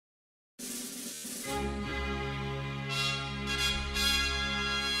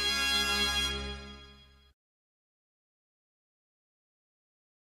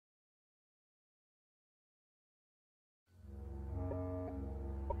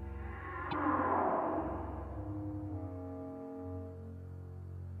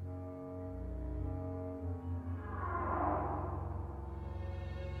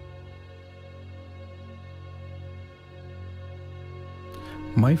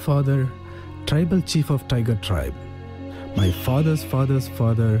My father, tribal chief of Tiger tribe. My father's father's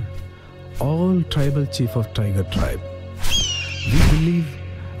father, all tribal chief of Tiger tribe. We believe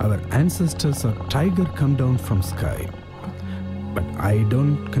our ancestors are tiger come down from sky. But I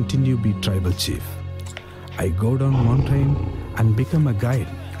don't continue be tribal chief. I go down mountain and become a guide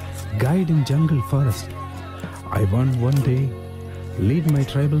in jungle forest. I want one day lead my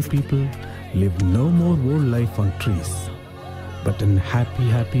tribal people live no more old life on trees, but in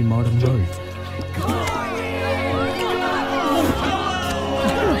happy modern world.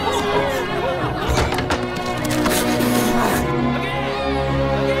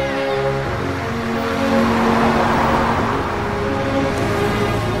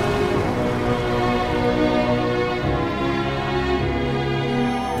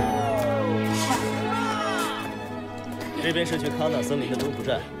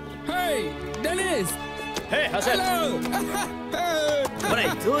 Hey, Dennis! Hey, how's it? Hello! What are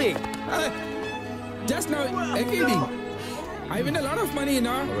you doing? Just now, kidding. I win a lot of money, you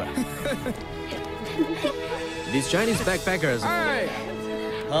know. All right. These Chinese backpackers. Hi!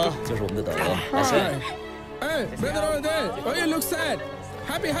 这是我们的导游，老师。 Hey, brother over there. Why you look sad?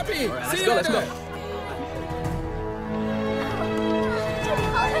 Happy. Let's See go, you let's go. later.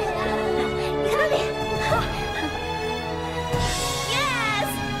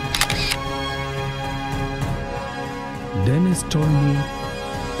 Dennis told me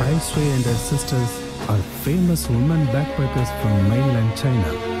Pai Shui and her sisters are famous women backpackers from mainland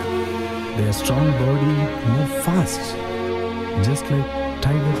China. Their strong body move fast, just like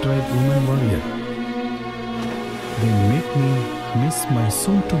Tiger tribe woman warrior. They make me miss my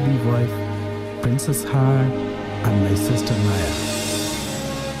soon-to-be wife, Princess Han, and my sister Maya.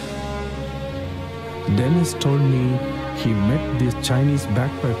 Dennis told me he met these Chinese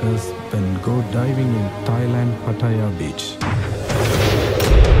backpackers when go diving in Thailand Pattaya beach.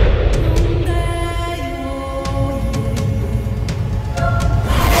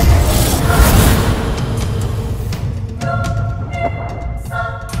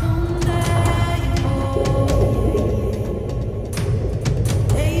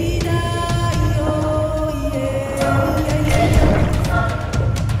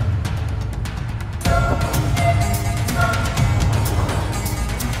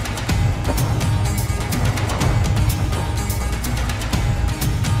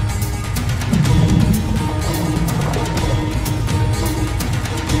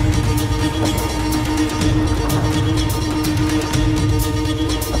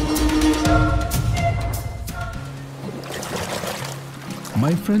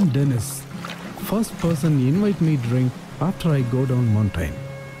 My friend Dennis, first person invite me drink after I go down mountain.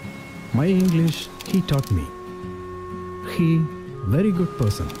 My English he taught me. He very good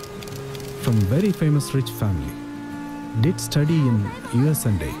person, from very famous rich family. Did study in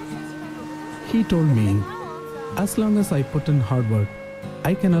US&A. He told me, as long as I put in hard work,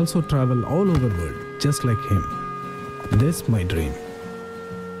 I can also travel all over the world just like him. This my dream.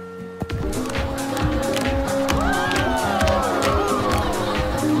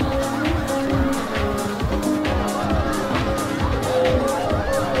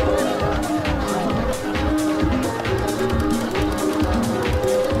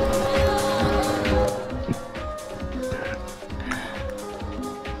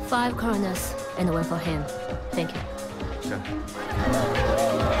 $5 coroners and one for him. Thank you. Sure.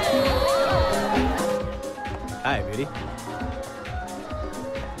 Hi, beauty.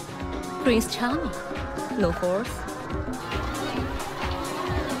 Prince Charming. No horse.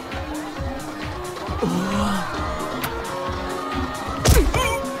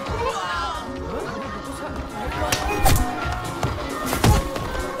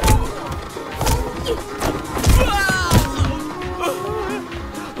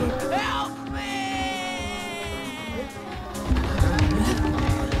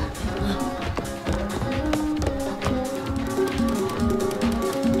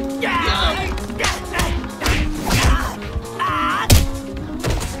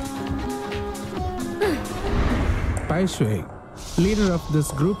 Pai Shui, leader of this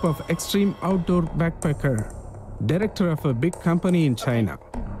group of extreme outdoor backpacker, director of a big company in China,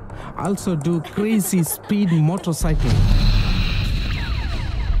 also do crazy speed motorcycling.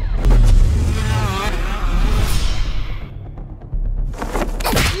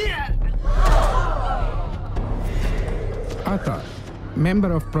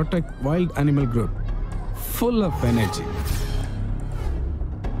 member of Protect Wild Animal Group, full of energy.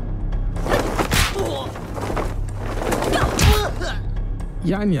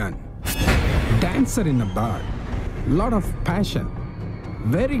 Yan Yan, dancer in a bar, lot of passion,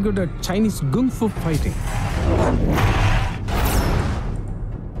 very good at Chinese kung fu fighting.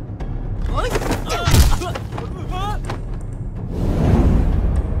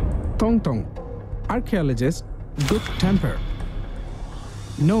 Tong Tong, archaeologist, good temper,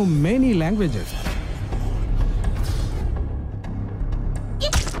 know many languages.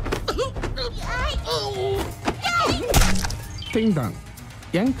 Ting Dang,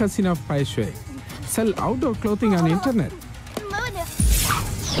 young cousin of Pai Shui, sell outdoor clothing on internet. 没问题。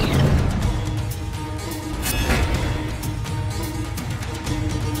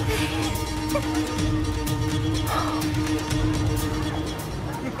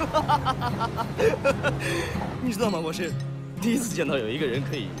你知道吗？我是第一次见到有一个人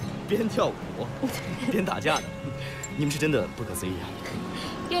可以边跳舞边打架的。你们是真的不可思议啊！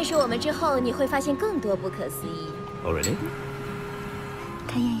认识我们之后，你会发现更多不可思议。Oh really？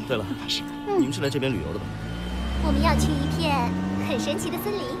 看燕燕，对了，开始。你们是来这边旅游的吧？我们要去一片很神奇的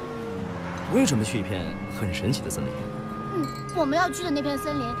森林。我也准备去一片很神奇的森林，我们要去的那片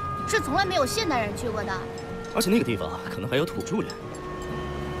森林是从来没有现代人去过的。而且那个地方可能还有土著人，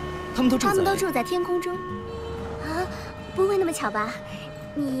他们都住在天空中。啊，不会那么巧吧？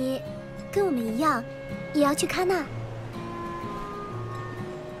你跟我们一样，也要去喀纳？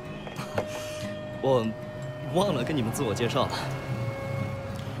我忘了跟你们自我介绍了。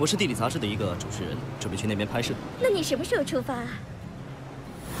我是地理杂志的一个主持人，准备去那边拍摄。那你什么时候出发？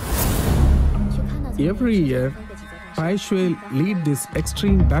 Every year, Pai Shui lead this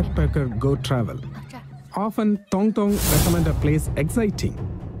extreme backpacker go travel. Often, Tong Tong recommend a place exciting.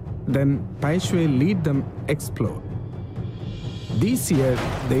 Then, Pai Shui lead them explore. This year,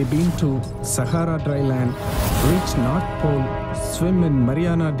 they've been to Sahara dryland, reach North Pole, swim in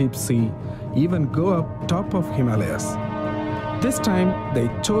Mariana Deep Sea, even go up top of Himalayas. This time, they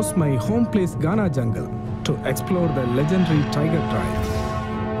chose my home place Ghana jungle to explore the legendary tiger tribe.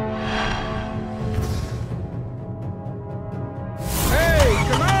 Hey,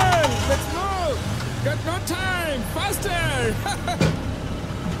 come on, let's move. Got no time, faster.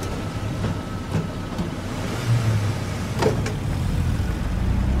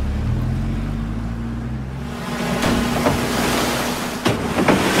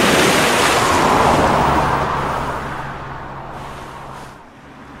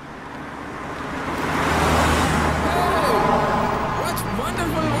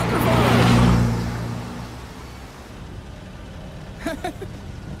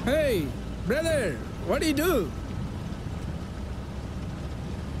 Hey, brother, what do you do?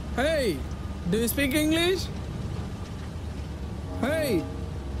 Hey, do you speak English? Hey,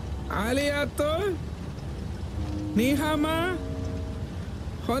 Aliato? Nihama?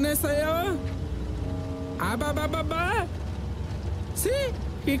 Honesayo? Abababa? See,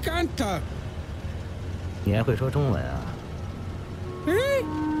 he can't talk. 你还会说中文啊？ Hey,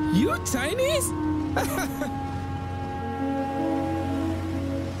 you Chinese?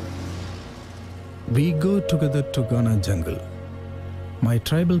 We go together to Ghana jungle. My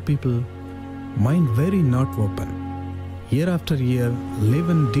tribal people, mind very not open. Year after year, live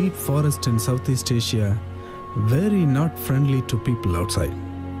in deep forest in Southeast Asia, very not friendly to people outside.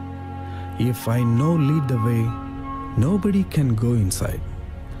 If I no lead the way, nobody can go inside.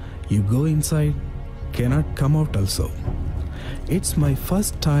 You go inside, cannot come out also. It's my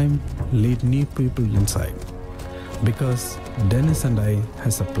first time lead new people inside, because Dennis and I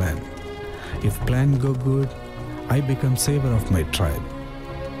has a plan. If plan go good, I become saver of my tribe.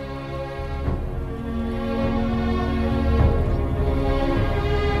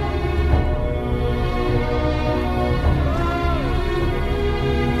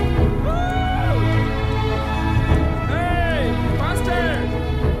 Hey, faster!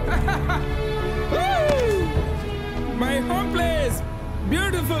 Woo! My home place,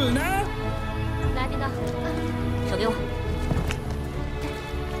 beautiful, nah? 来，丁哥，手给我。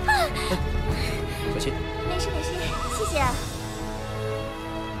小心。没事没事，谢谢。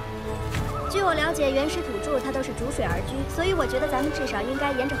据我了解，原始土著它都是逐水而居，所以我觉得咱们至少应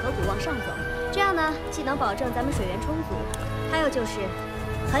该沿着河谷往上走，这样呢，既能保证咱们水源充足，还有就是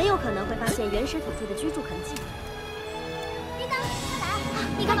很有可能会发现原始土著的居住痕迹。叮当，快来！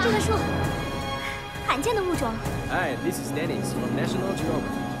你看这个树，罕见的物种。Hi, this is Dennis from National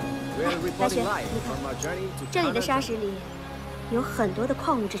Geography. We are reporting live from our journey to 这里的沙石里有很多的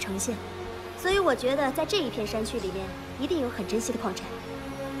矿物质呈现，所以我觉得在这一片山区里面一定有很珍惜的矿产。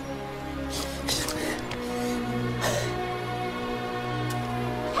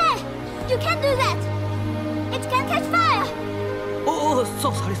can't do that. It can catch fire. Oh,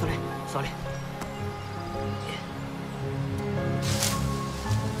 sorry.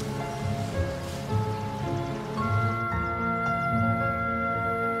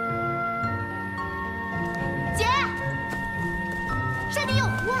 姐，山顶有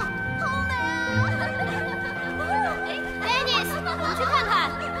湖啊，好美啊 Dennis， 我们去看看。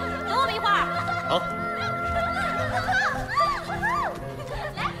等我们一会儿。好。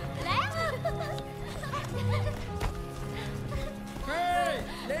 Hey,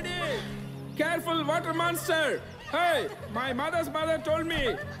 lady! Careful, water monster! Hey, my mother's mother told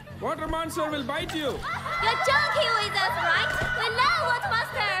me, water monster will bite you. You're joking with us, right? We love Water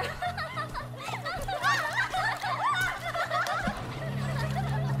Monster.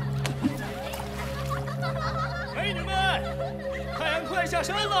 美女们，太阳快下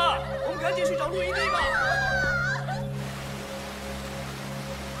山了，我们赶紧去找露营地吧。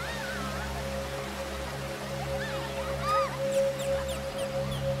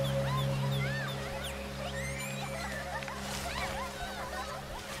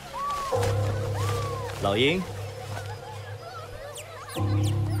老鹰，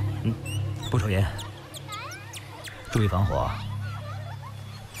不抽烟，注意防火。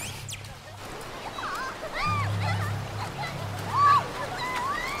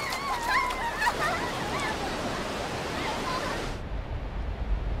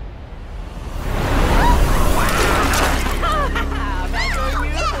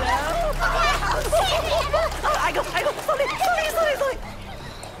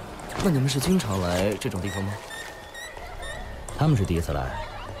 那你们是经常来这种地方吗？他们是第一次来。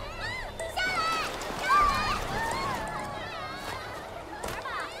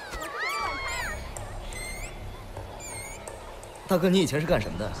大哥，你以前是干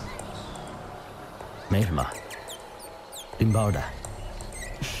什么的？没什么，拎包的，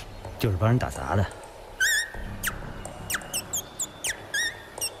就是帮人打杂的。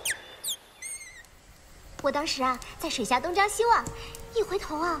 我当时啊，在水下东张西望，一回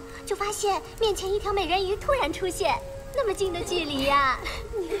头啊，就发现面前一条美人鱼突然出现，那么近的距离呀、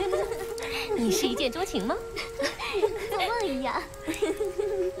你是一见钟情吗？做梦一样。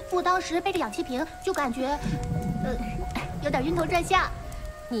我当时背着氧气瓶，就感觉，有点晕头转向。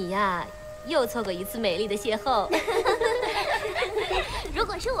你呀，又错过一次美丽的邂逅。如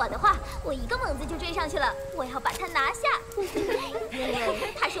果是我的话，我一个猛子就追上去了，我要把他拿下，因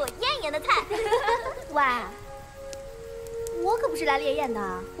为他是我艳艳的菜。喂，我可不是来猎艳的，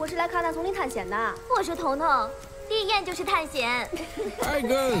我是来看看丛林探险的。我说彤彤，猎艳就是探险。Hi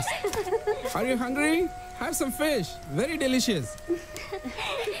girls, are you hungry? Have some fish, very delicious.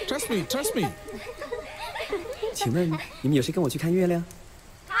 Trust me, trust me. 请问你们有谁跟我去看月亮？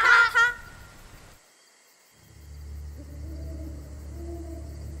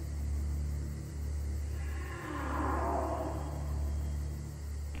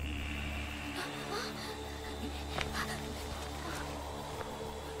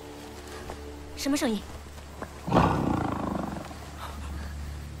 什么声音？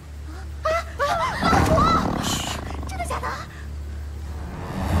真的假的？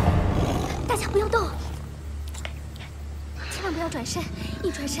大家不要动，千万不要转身，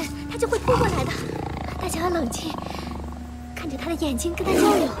一转身他就会扑过来的。大家要冷静，看着他的眼睛跟他交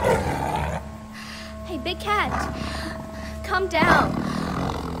流。Hey, Big Cat, calm down.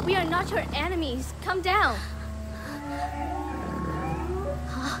 We are not your enemies. Calm down.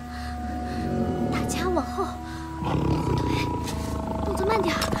 好，大家往后，后退，动作慢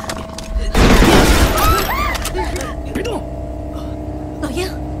点。别动！老鹰，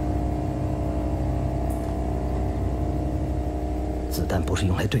子弹不是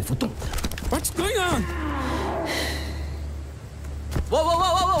用来对付动物的。 What's going on?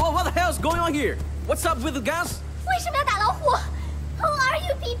 What the hell's going on here? What's up with the guns? 为什么要打老虎 ？Who are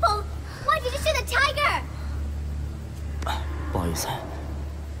you people? Why did you shoot a tiger? 不好意思，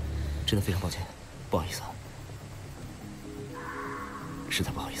真的非常抱歉，不好意思，实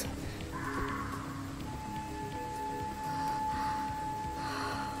在不好意思。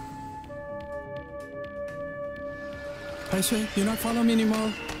 I swear, you not follow me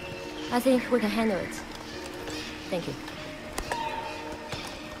anymore. I think we can handle it. Thank you.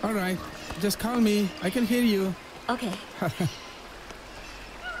 All right, just call me. I can hear you. Okay.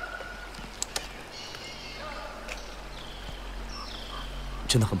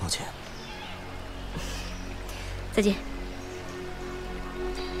 真的很抱歉。再见。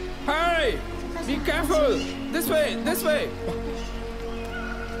 Hey, be careful. This way, this way.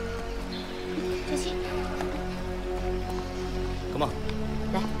 小心。 Come on.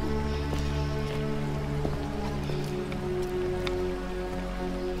 来。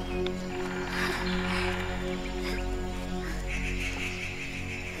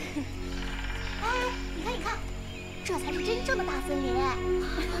这才是真正的大森林，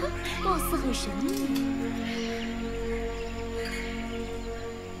貌似很神秘。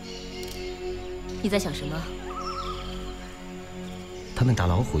你在想什么？他们打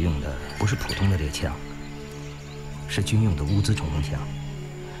老虎用的不是普通的猎枪，是军用的乌兹冲锋枪。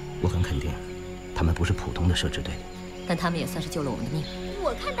我很肯定，他们不是普通的摄制队。但他们也算是救了我们的命。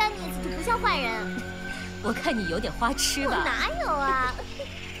我看丹尼斯就不像坏人。我看你有点花痴吧？我哪有啊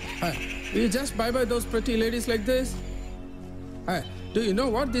Hey, do you just bye-bye those pretty ladies like this? Hey, do you know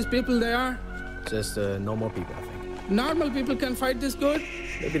what these people they are? Just normal people, I think. Normal people can fight this good?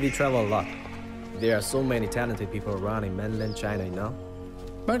 Maybe they travel a lot. There are so many talented people around in mainland China, you know?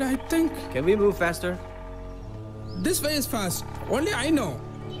 But I think Can we move faster? this way is fast. Only I know.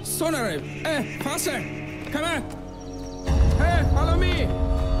 Soon arrive. Hey, faster. Come on. Hey, follow me.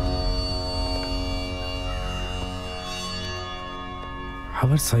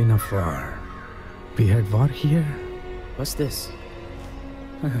 Our sign of war. We had war here. What's this?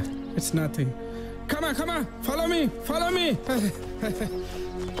 It's nothing. Come on, come on. Follow me. Follow me.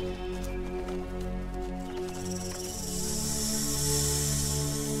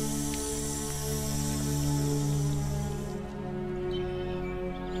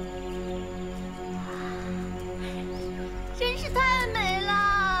 真是太美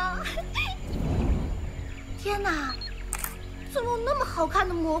了！天哪，怎么有那么好看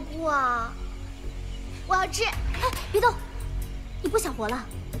的蘑菇啊？我要吃！哎，别动，你不想活了。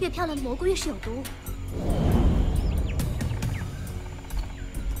越漂亮的蘑菇越是有毒。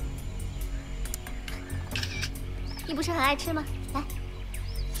你不是很爱吃吗？来，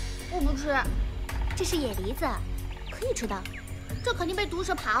我不吃。这是野梨子，可以吃的。这肯定被毒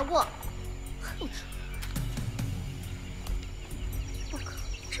蛇爬过，不吃。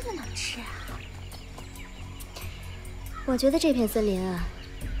 这个哪吃啊？我觉得这片森林啊，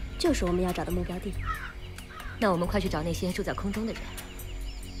就是我们要找的目标地。那我们快去找那些住在空中的人。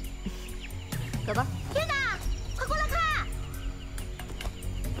走吧。天哪！快过来看！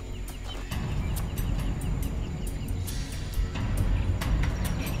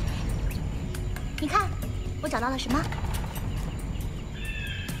你看，我找到了什么？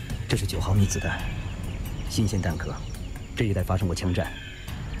这是9毫米子弹，新鲜弹壳，这一带发生过枪战。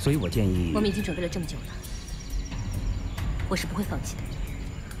 所以我建议，我们已经准备了这么久了，我是不会放弃的。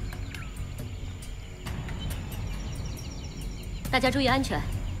大家注意安全，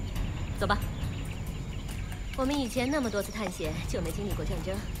走吧。我们以前那么多次探险，就没经历过战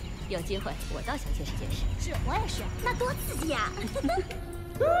争，有机会我倒想见识见识。是我也是，那多刺激呀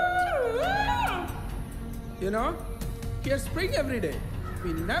You know, here's spring every day.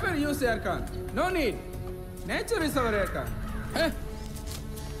 We never use aircon. No need. Nature is our aircon. Hey,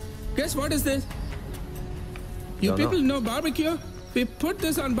 guess what is this? You Don't people know barbecue? We put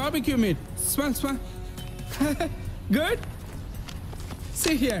this on barbecue meat. Smell, smell. Good?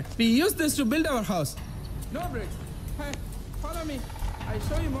 See here, we use this to build our house. No bricks. Hey, follow me. I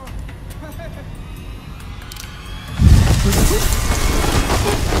show you more.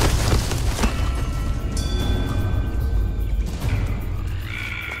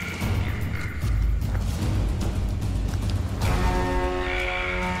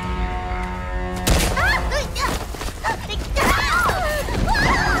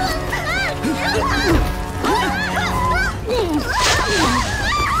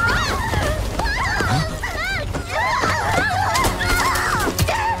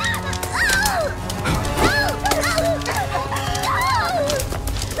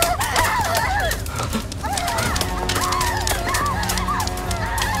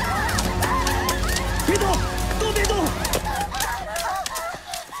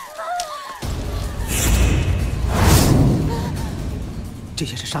这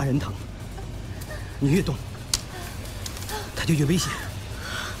些是杀人藤，你越动，它就越危险。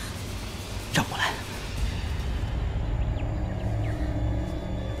让我来。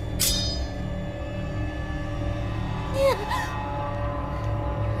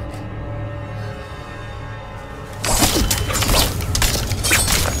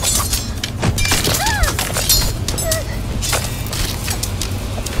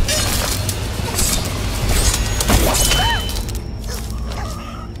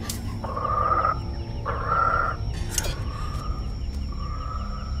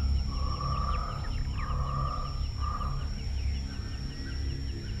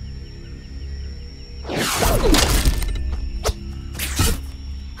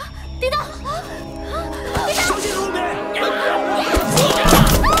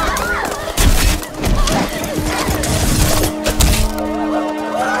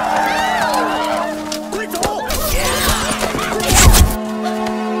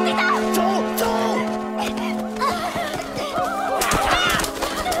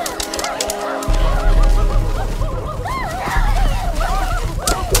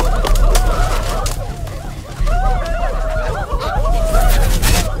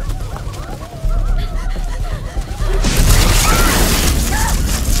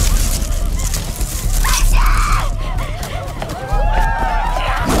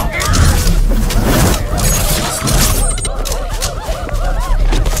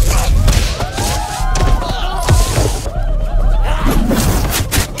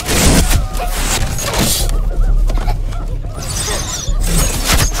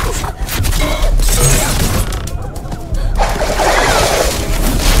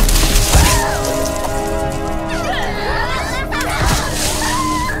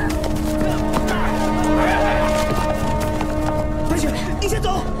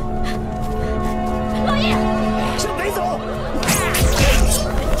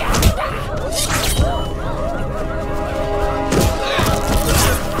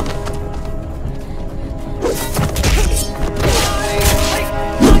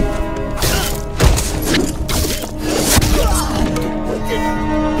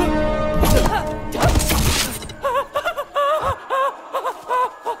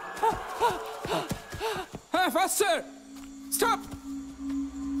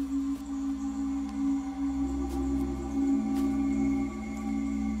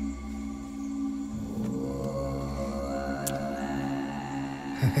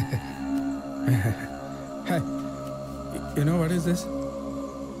Hey, you know what is this?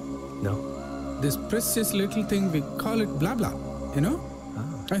 No. This precious little thing, we call it blah blah, you know?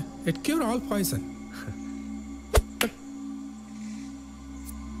 It cures all poison.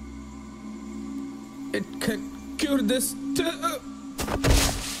 It can cure this too.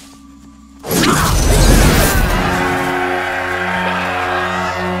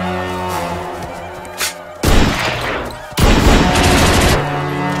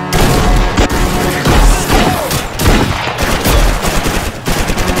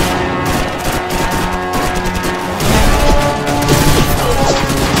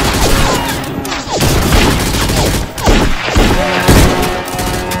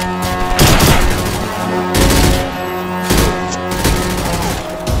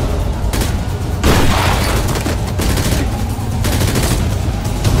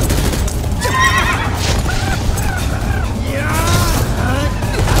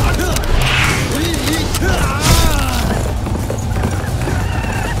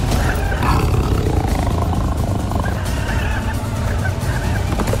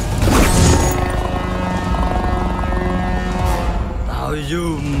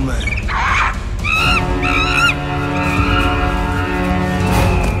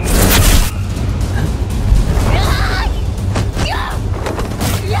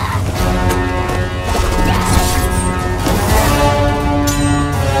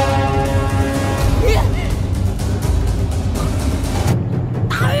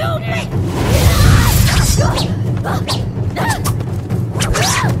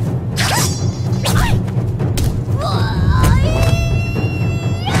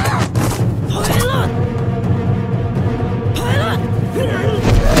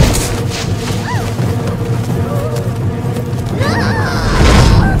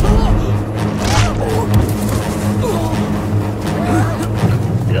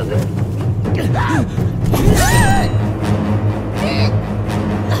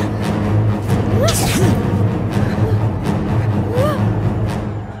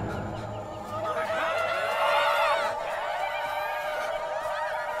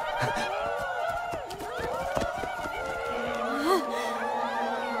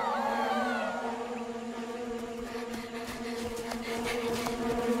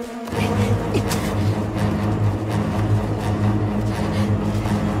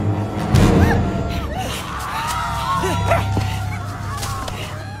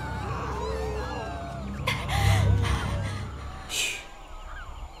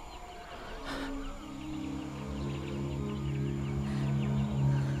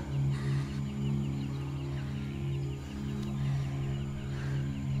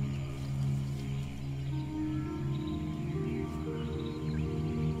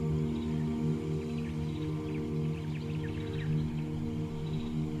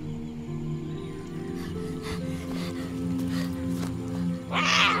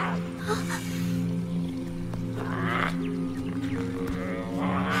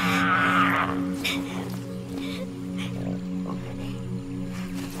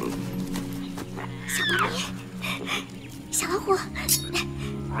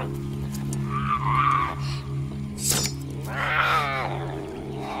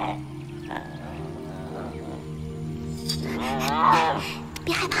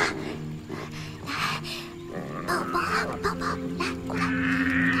别害怕，来，抱抱，来，过来。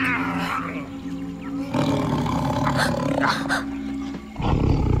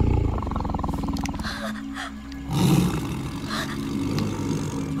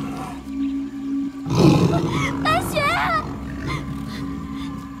白雪。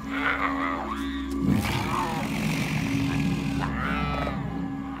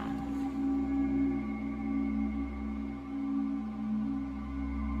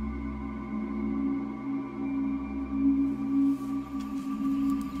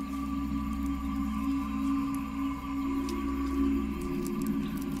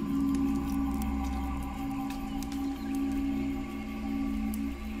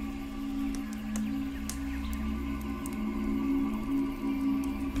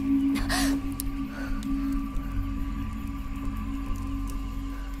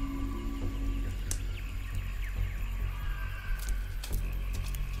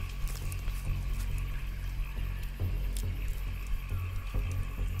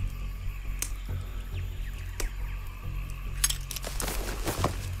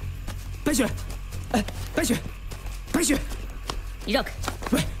白雪，哎，白雪，白雪，你让开！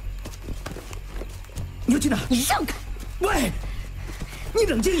喂，你要去哪？你让开！喂，你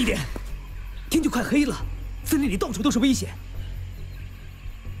冷静一点，天就快黑了，森林里到处都是危险。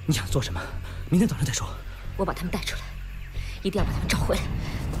你想做什么？明天早上再说。我把他们带出来，一定要把他们找回来。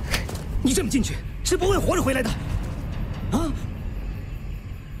你这么进去是不会活着回来的，啊！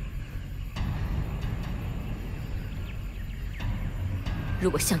如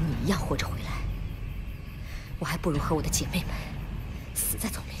果像你一样活着回来，我还不如和我的姐妹们死在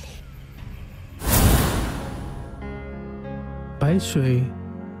丛林里。Bai Shui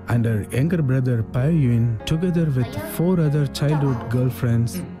and her younger brother Bai Yun, together with 4 other childhood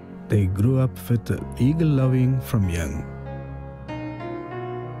girlfriends, they grew up with eagle loving from young.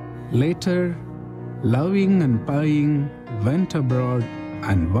 Later, Loving and Bai Ying went abroad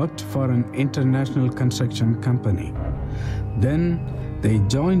and worked for an international construction company. Then they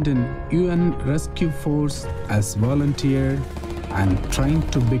joined an UN rescue force as volunteers and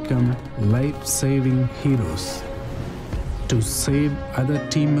trained to become life-saving heroes. To save other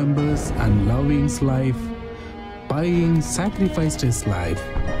team members and Loving's life, Bai Ying sacrificed his life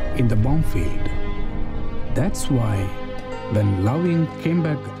in the bomb field. That's why, when Loving came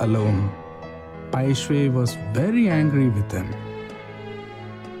back alone, Bai Shui was very angry with him.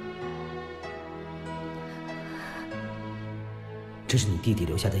 这是你弟弟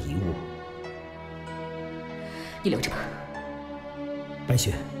留下的遗物，你留着吧。白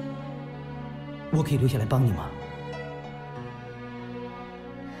雪，我可以留下来帮你吗？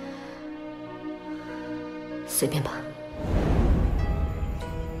随便吧。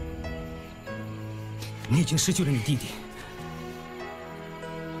你已经失去了你弟弟，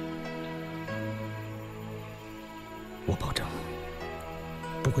我保证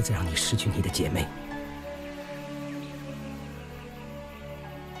不会再让你失去你的姐妹。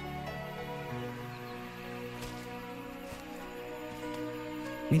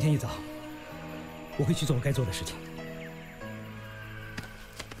明天一早，我会去做我该做的事情。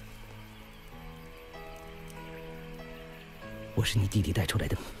我是你弟弟带出来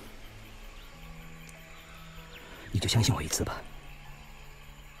的，你就相信我一次吧。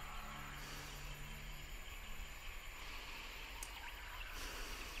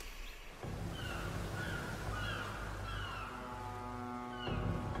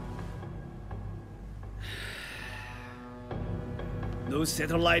No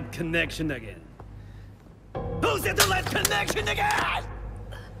satellite connection again. No satellite connection again!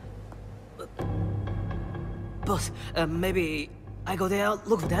 Boss, maybe I go there,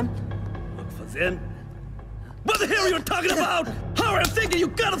 look for them? Look for them? What the hell are you talking about? How are you thinking you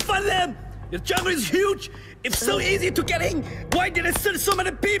gotta find them? The jungle is huge. It's so easy to get in. Why did I send so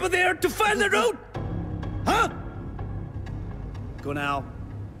many people there to find the road? Huh? Go now.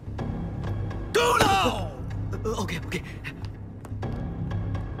 Go now! Okay.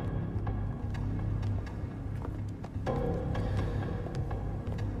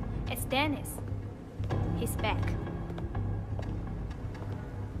 It's Dennis. He's back.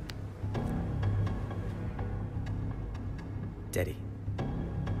 Daddy.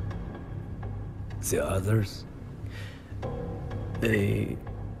 The others? They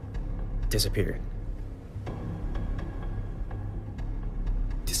disappeared.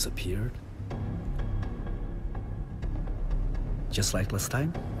 Disappeared? Just like last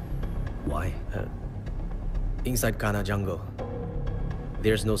time? Why? Inside Ghana jungle,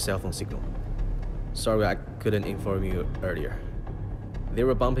 there's no cell phone signal. Sorry I couldn't inform you earlier. They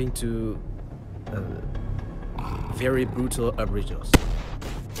were bumping to very brutal aboriginals.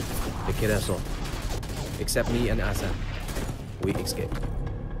 They killed us all. Except me and Asan. We escaped.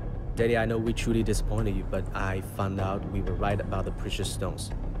 Daddy, I know we truly disappointed you, but I found out we were right about the precious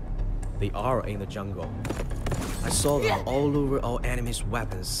stones. They are in the jungle. I saw them all over all enemies'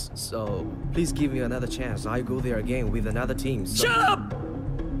 weapons. So please give me another chance. I'll go there again with another team. So Shut up!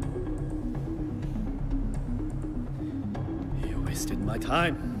 You wasted my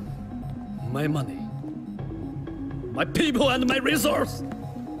time, my money, my people, and my resource.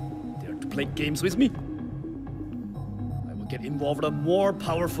 Dare to play games with me? I will get involved in a more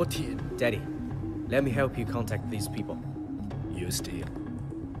powerful team. Daddy, let me help you contact these people. You stay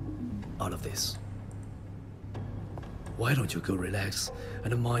out of this. Why don't you go relax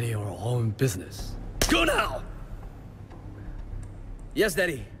and mind your own business? Go now! Yes,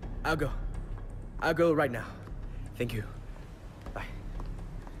 Daddy. I'll go. I'll go right now. Thank you. Bye.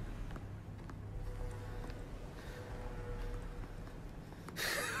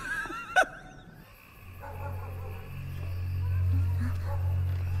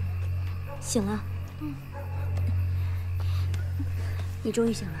 醒了。你终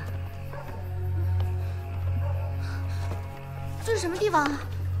于醒了。这是什么地方啊？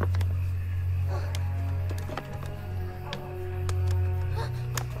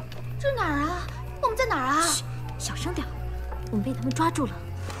这是哪儿啊？我们在哪儿啊？小声点，我们被他们抓住了。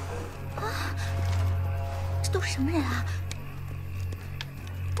啊！这都是什么人啊？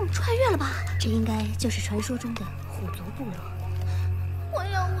我们穿越了吧？这应该就是传说中的虎族部落。我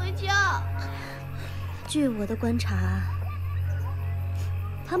要回家。据我的观察，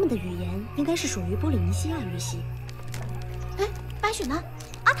他们的语言应该是属于波利尼西亚语系。哎，白雪呢？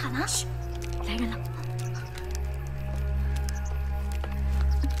阿塔呢？嘘，来人了。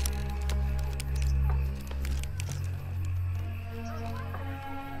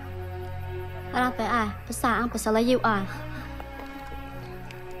阿拉伯爱ภาษาอังกฤษและยิวอ่าน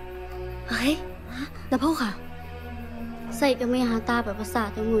哎，那跑哈？ ใส่ก็ไม่หาตาแบบภาษา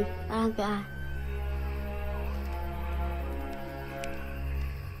ทั้งหมดอารันไปอ่าน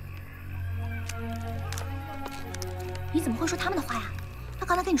你怎么会说他们的话呀？他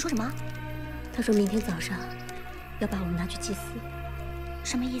刚才跟你说什么？他说明天早上要把我们拿去祭祀。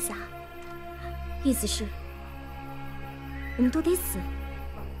什么意思啊？意思是我们都得死。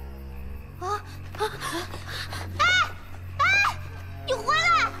你回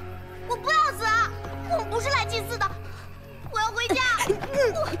来！我不要死！我们不是来祭祀的，我要回家。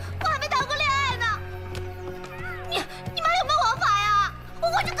我还没谈过恋爱呢。你们还有没有王法呀？我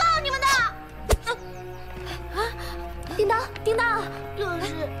会去告你们的。叮当，叮当，就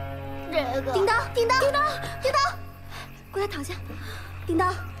是这个。叮当，叮当，叮当，叮当，过来躺下。叮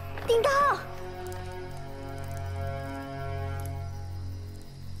当，叮当。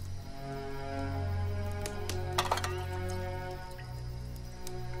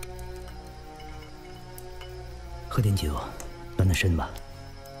喝点酒，暖暖身吧。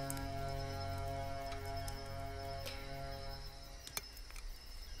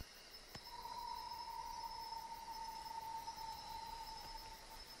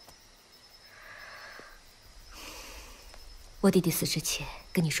我弟弟死之前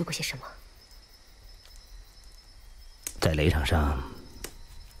跟你说过些什么？在擂场上，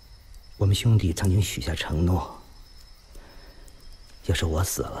我们兄弟曾经许下承诺：要是我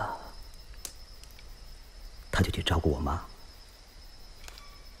死了，他就去照顾我妈；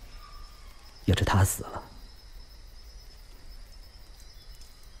要是他死了，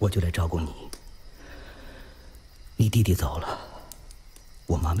我就来照顾你。你弟弟走了，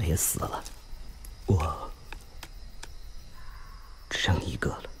我妈妈也死了，我只剩一个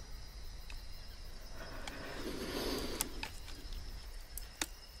了。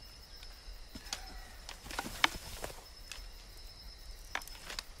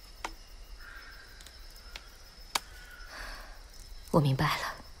我明白了。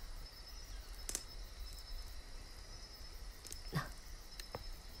那，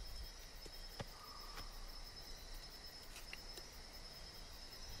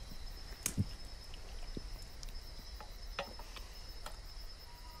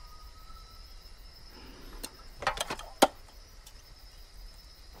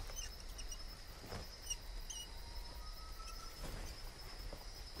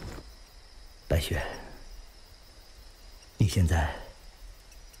白雪，你现在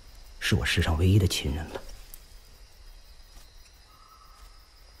是我世上唯一的亲人了。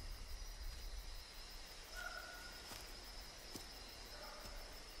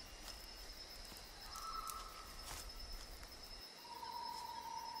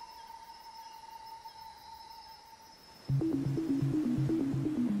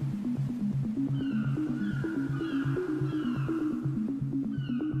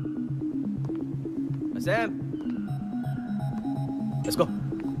Sam, let's go.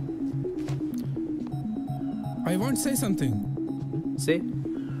 I want to say something. Say?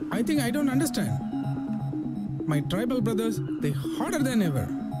 I think I don't understand. My tribal brothers, they harder than ever.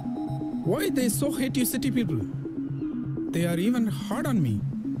 Why they so hate you city people? They are even hard on me.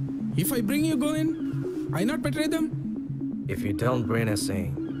 If I bring you go in, I not betray them? If you don't bring us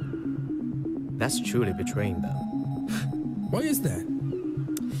in, that's truly betraying them. Why is that?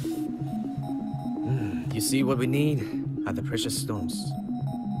 You see, what we need are the precious stones.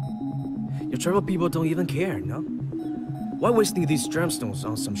 Your tribal people don't even care, no? Why wasting these gemstones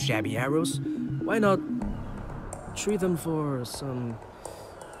on some shabby arrows? Why not trade them for some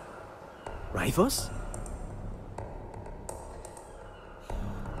rifles?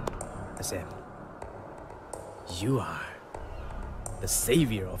 Sam, you are the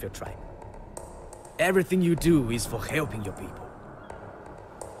savior of your tribe. Everything you do is for helping your people.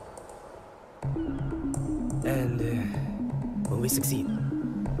 And when we succeed,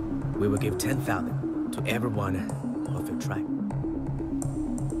 we will give 10,000 to every one of your tribe.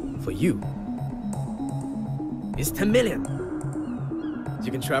 For you, it's 10 million.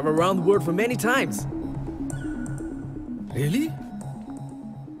 You can travel around the world for many times. Really?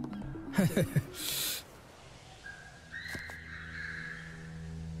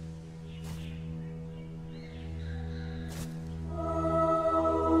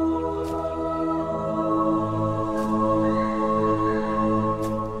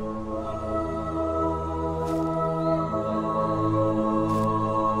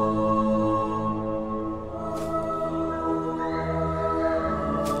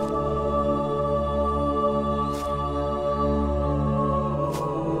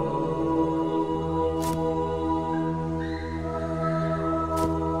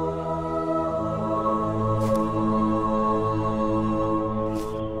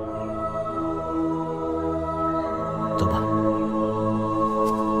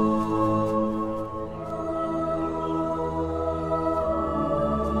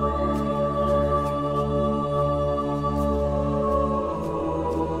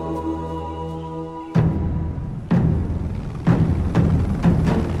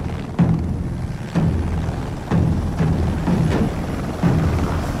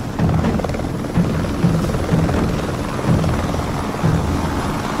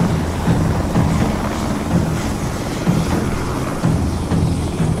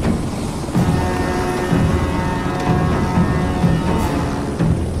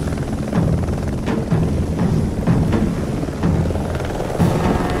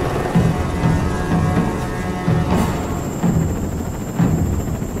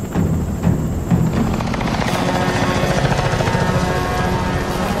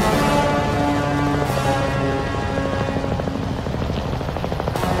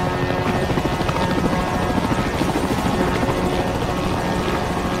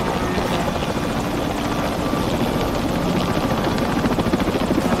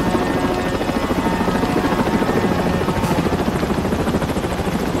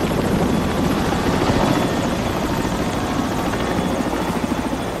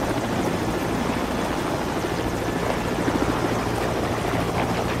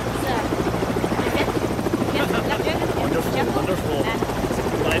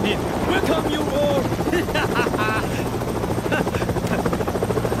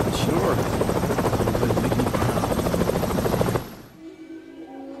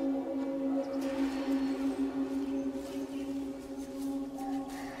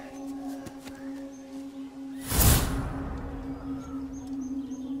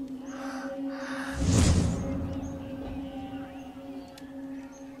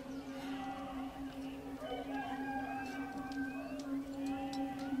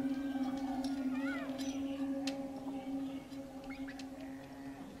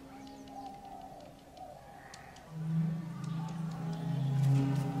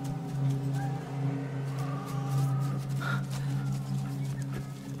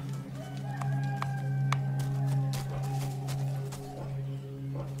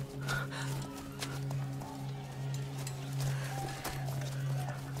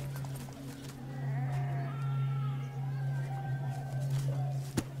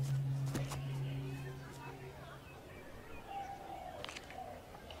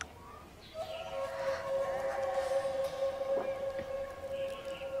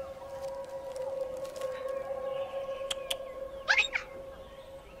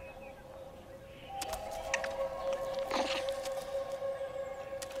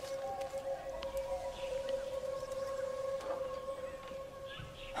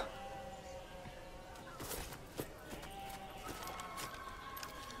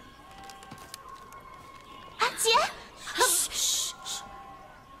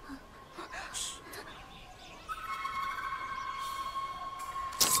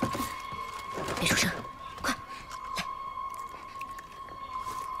 别出声，快来，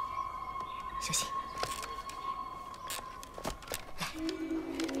小心。来，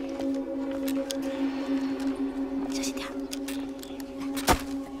小心点儿。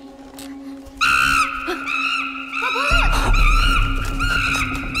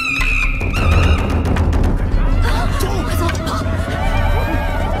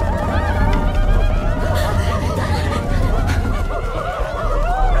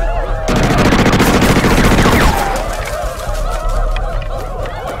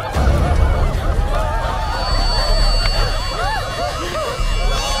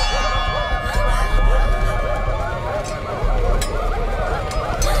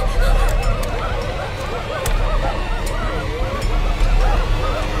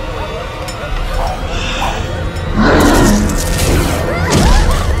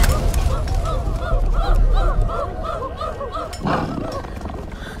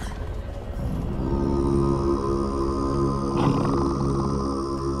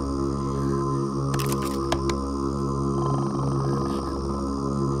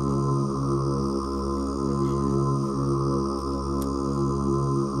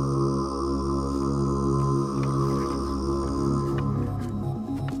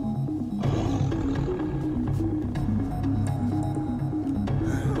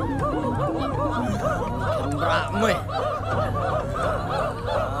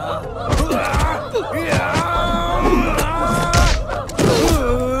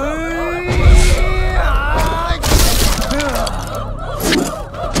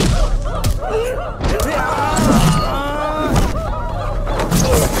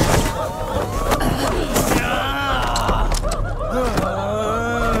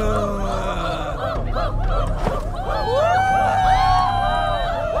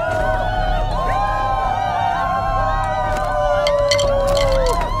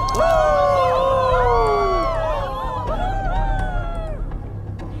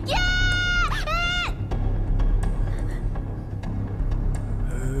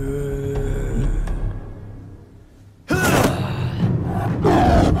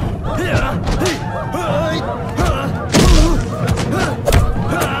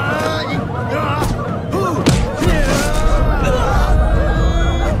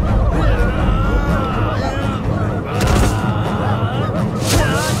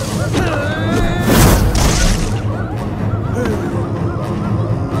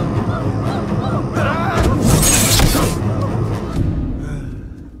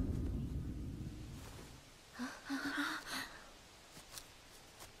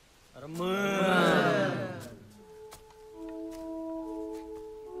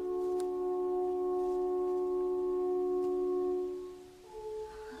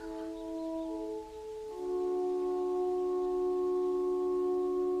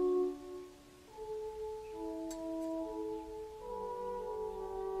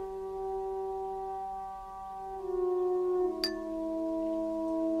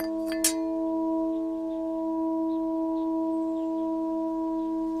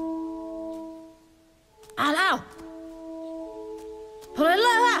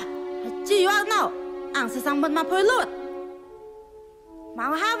mình mà phơi luôn.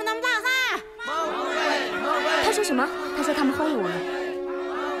 Mau hai们他们大赛。他说什么？他说他们欢迎我们。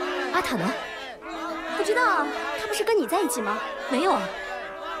阿塔呢？不知道啊，他不是跟你在一起吗？没有啊。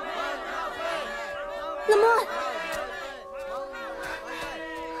那么，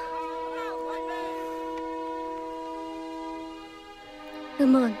那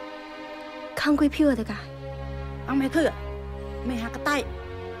么，康贵票的噶？Ông mày thử, mày hạ cái tay,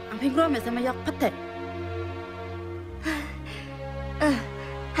 ông phình rồi mày sẽ mày dọc phát thể.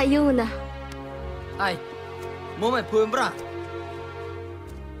 还有呢。哎，莫买喷不啦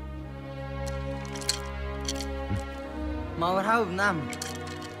？mau vào thao Việt Nam.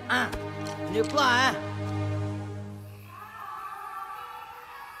 À, nhiều plà.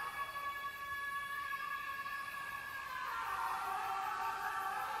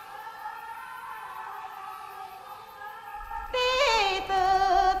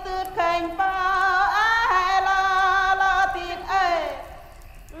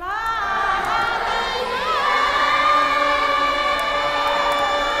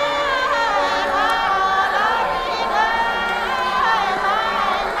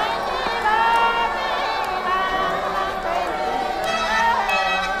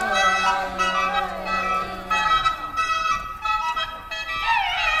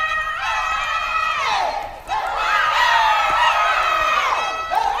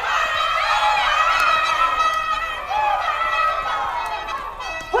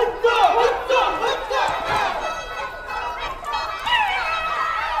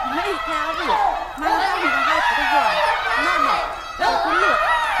 Hãy theo đi. Mà ra thì là hai cái rồi. Nó mà. Cái lượt.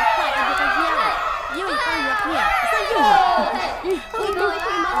 Cái phải cái cái giang. Yêu ta nhập nhẹ. Sao yêu hả? Ôi tôi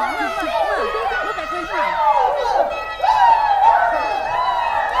thì mà. Nó phải quên phải.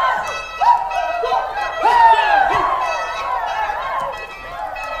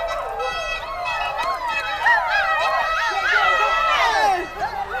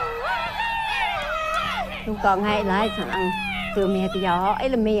 Lúc còn ngày lại thằng từ mẹ thì giờ ấy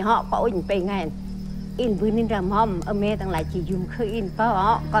là mẹ họ có in về ngày in bữa nên làm hòm ở mẹ thằng lại chỉ dùng khơi in phá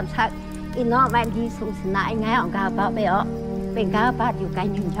họ còn sao in nó bạn đi xuống xin lại ngay họ cao phá bé họ bên cao pháอยู่ไกล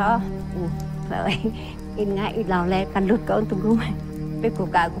ยุ่งcho phải in ngay in lao lẹ căn lướt con tụiกูไปกู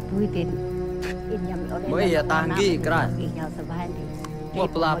กากูพูดtin in nhầm ở đây mới giờ tàng ghi cái này in nhau sờ vai đi một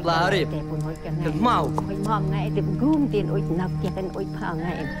bla đi đừng mauไปมอมไงเดี๋ยวกูมtin ôi nạp tiềnกัน ôi pháไง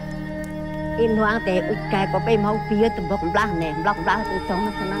in hoangแต่อุดกายก็ไปเมาเปียตัวบอกปลาแหนมบอกปลาตัวจง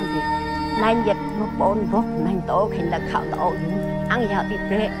นั่นนั่งดินายหยัดมาปนบอกนายโตเห็นแต่ข่าวโตอยู่อังยาติด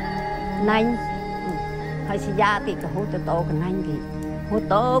เละนายใครสิยาติดกับหูโตกับนายดิหู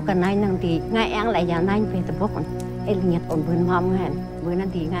โตกับนายนั่งดิง่ายอังไหลยานายไปตัวบอกเอ็นหยัดอ่อนเบิ่นมอมไงเบิ่นนั่น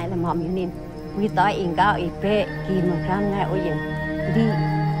ดิง่ายละมอมอยู่นี่วิต่อยอิงก้าวอีกเละกินมาครั้งง่ายโอ้ยยังดี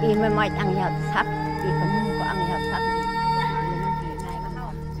อินไม่ไม่อังยาซักอีกคนนึงก็อังยาซัก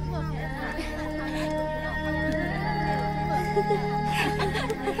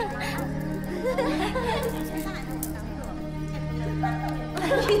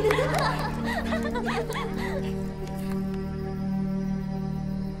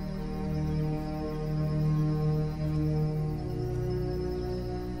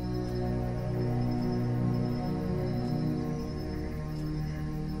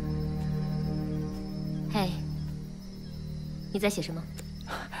嘿，你在写什么？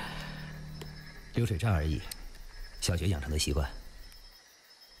流水账而已，小学养成的习惯。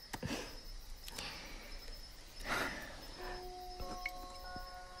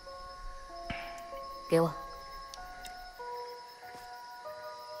给我。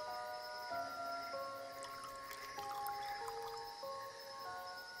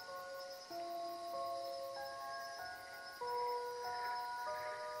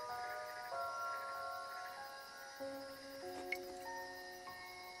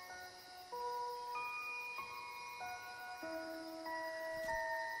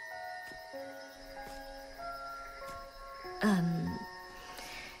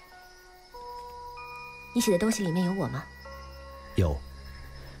你写的东西里面有我吗？有，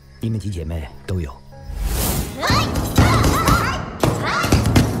你们几姐妹都有。哎，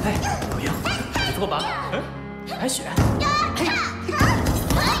怎么样？不错吧？嗯，还选？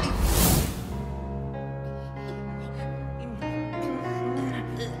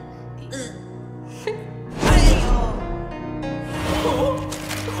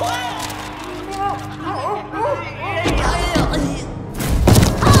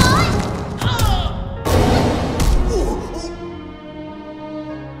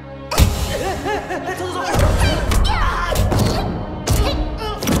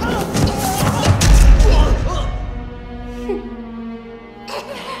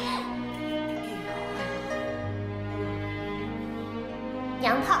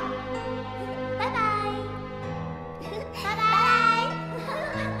娘炮，拜拜，拜拜。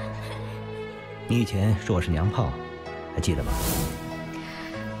你以前说我是娘炮，还记得吗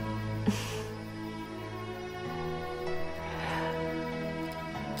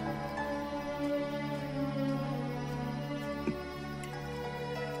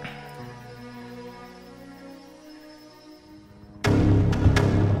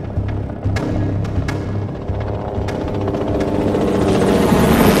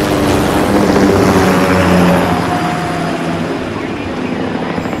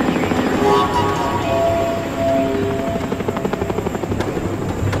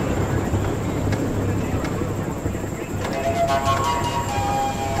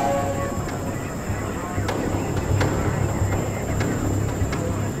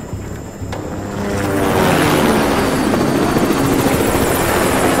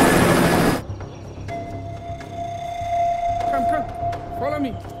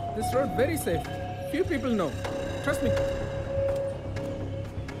？This road very safe. Few people know. Trust me.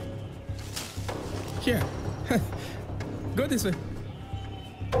 Here. Go this way.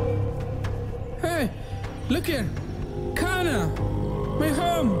 Hey, look here. Kana, my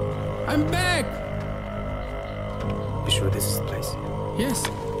home. I'm back. You sure this is the place? Yes,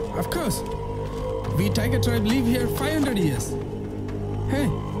 of course. We Tiger tribe live here 500 years. Hey,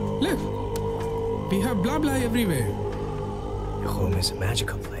 look. We have blah blah everywhere. Your home is a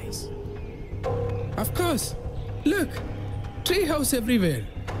magical place. Of course. Look, tree house everywhere.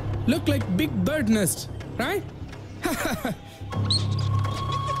 Look like big bird nest, right?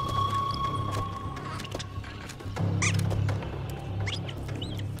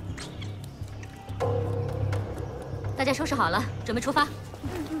 大家收拾好了，准备出发。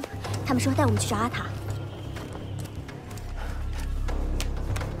他们说带我们去找阿塔。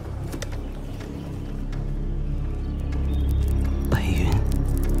白云。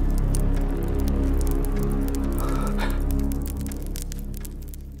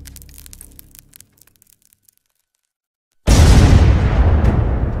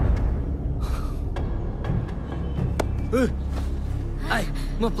哎，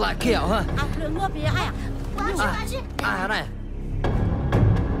我不拉开哈。啊，我别哎呀，我要去，我要去。哎，来。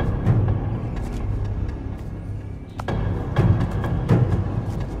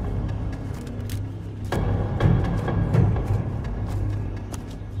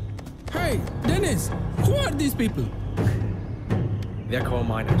 Hey, Dennis, who are these people? They're coal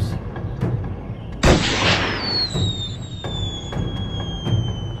miners.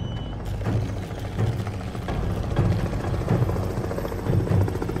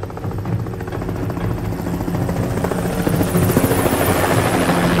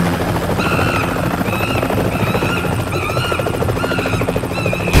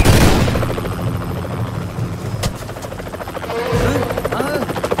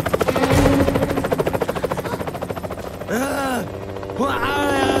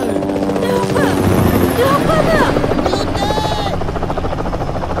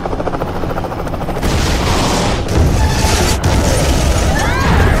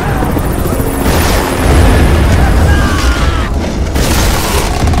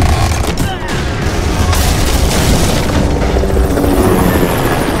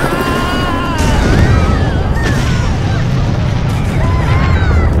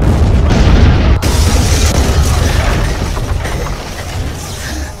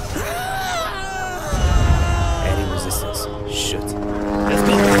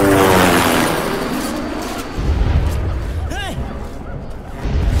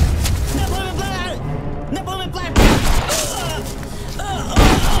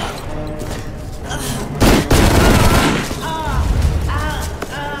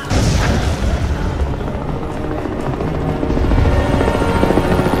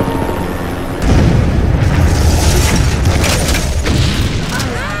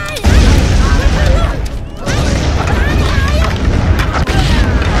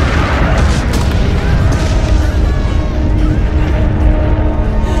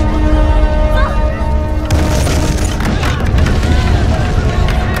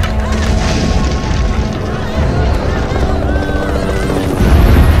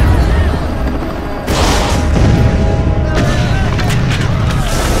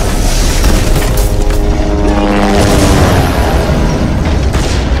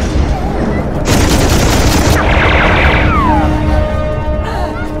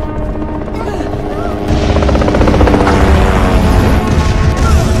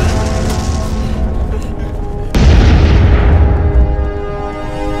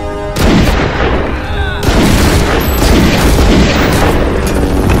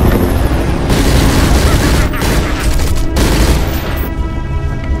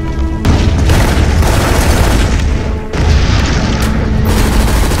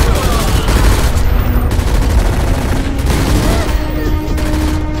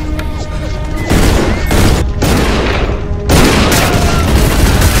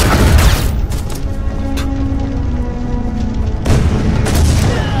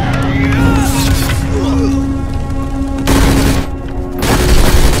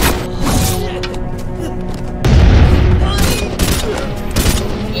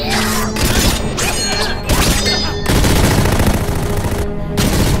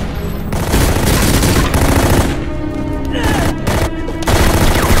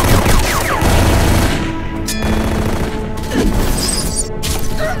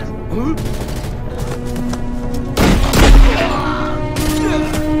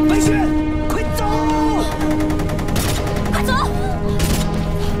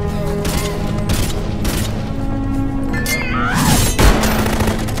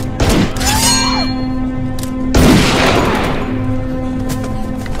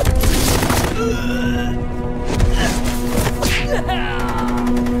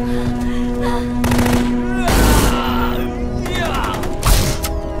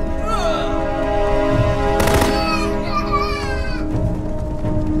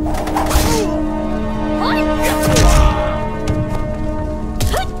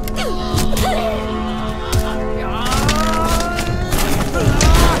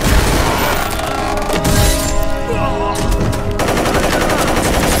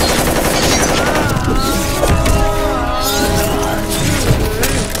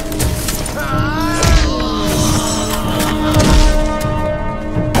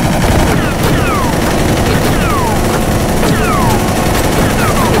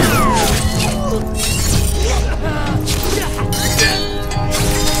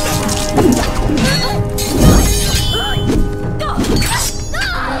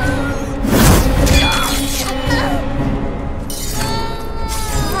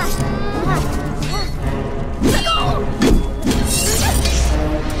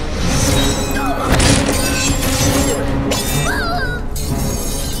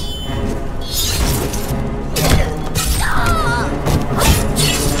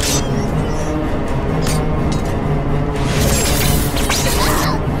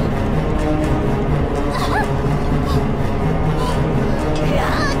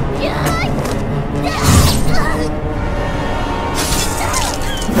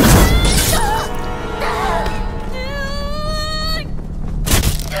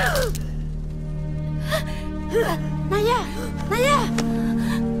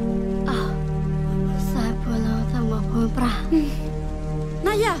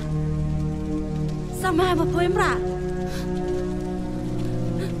 Sama apa poin pra?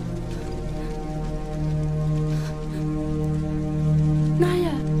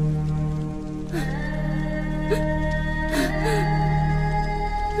 Naya.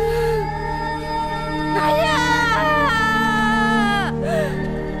 Naya.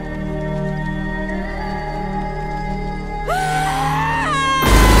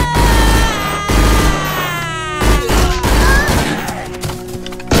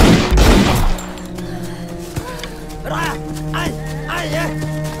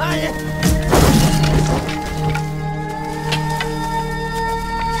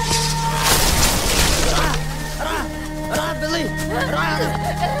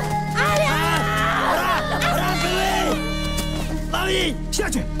下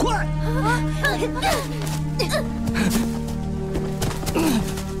去，快！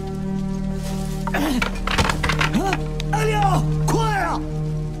艾利奥，快啊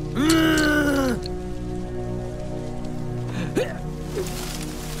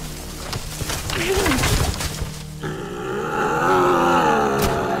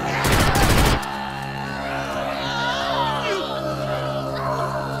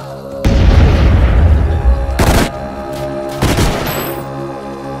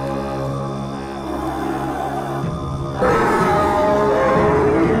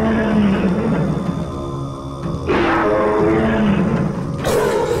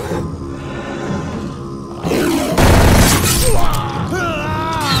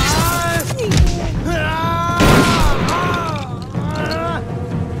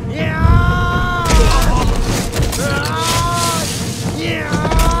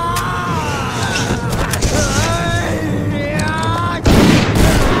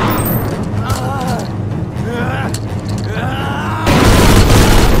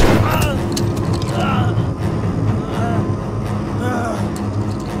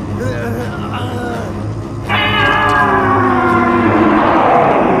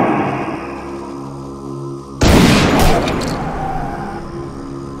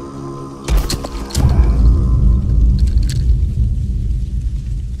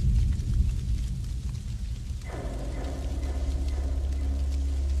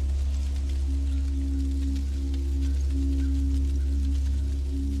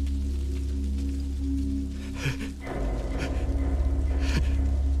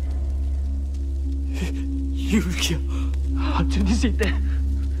！Julio, tú dijiste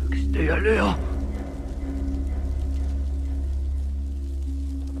que estoy Leo.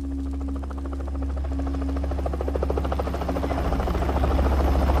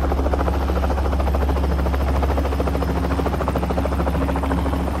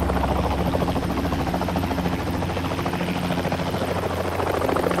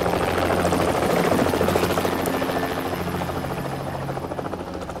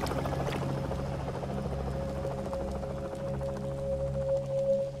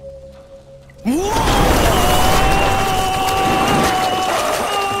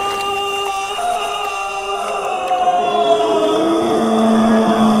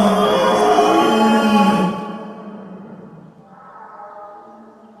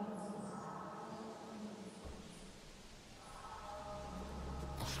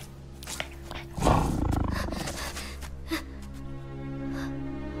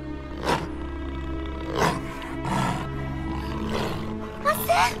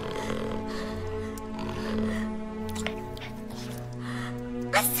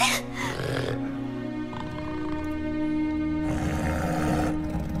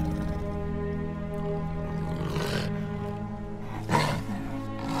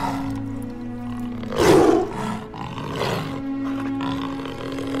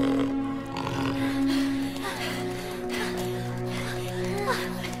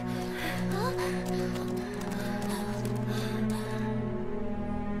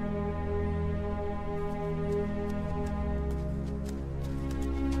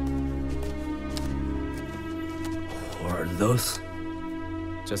 Those?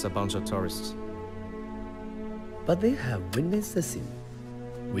 Just a bunch of tourists. But they have witnessed the scene.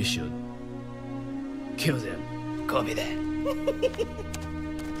 We should kill them. Copy that.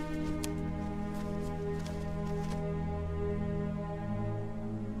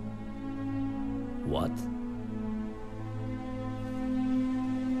 What?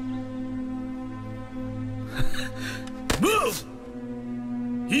 Move!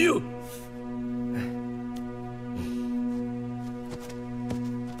 You!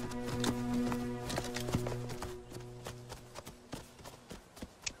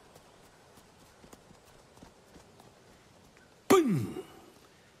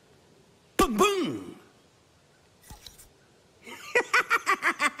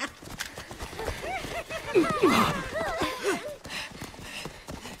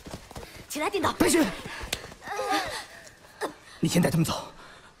 起来，丁导。白雪，你先带他们走，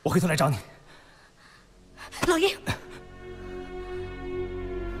我回头来找你。老爷，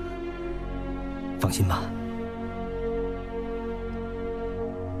放心吧。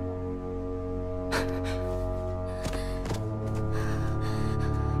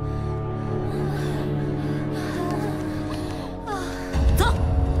走。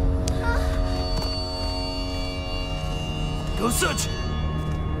Go search.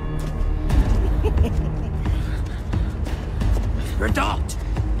 Spread out.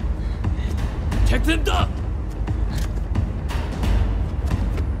 Take them down.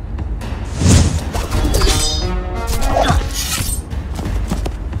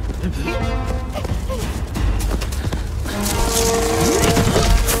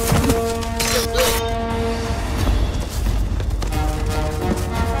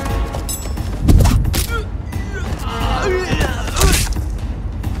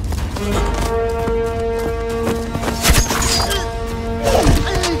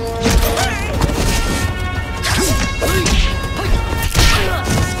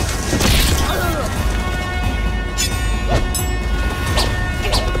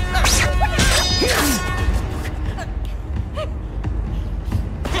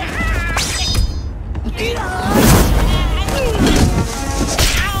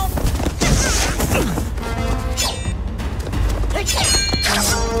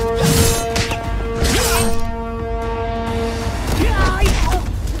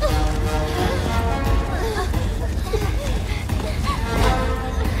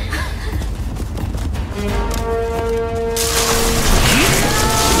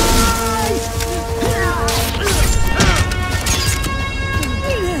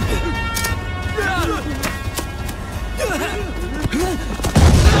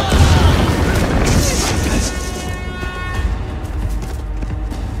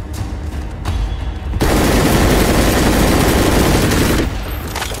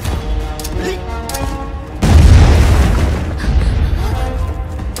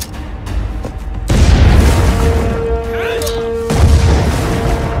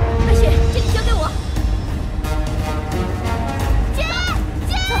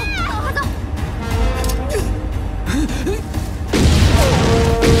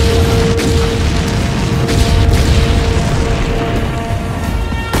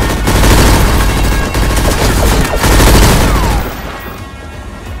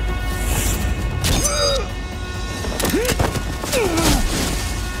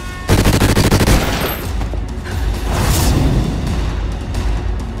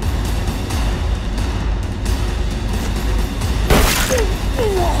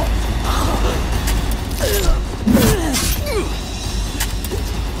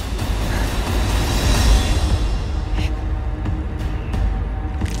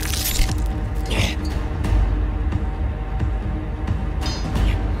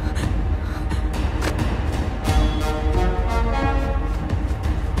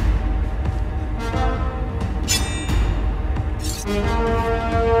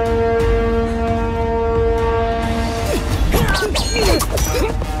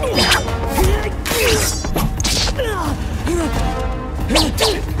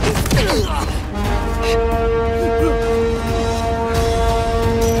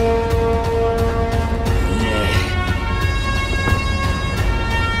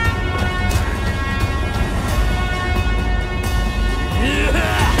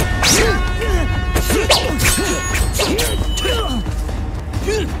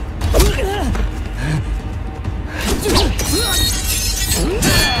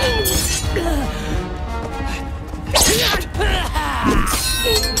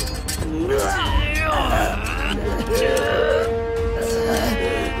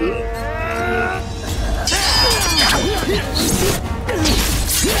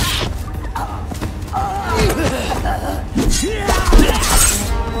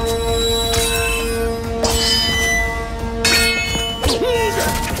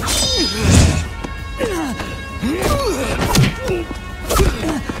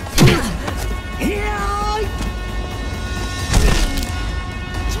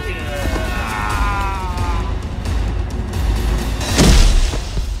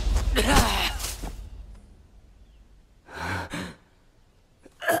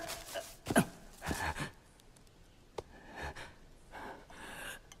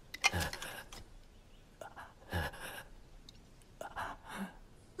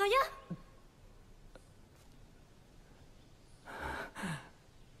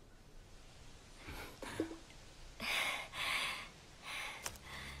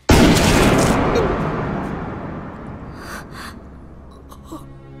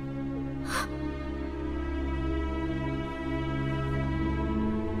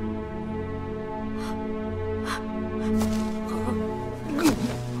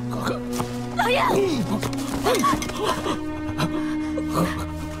 爷！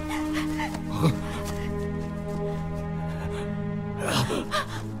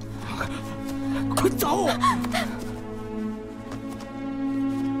快走！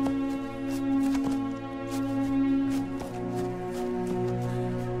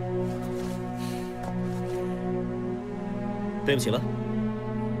对不起了。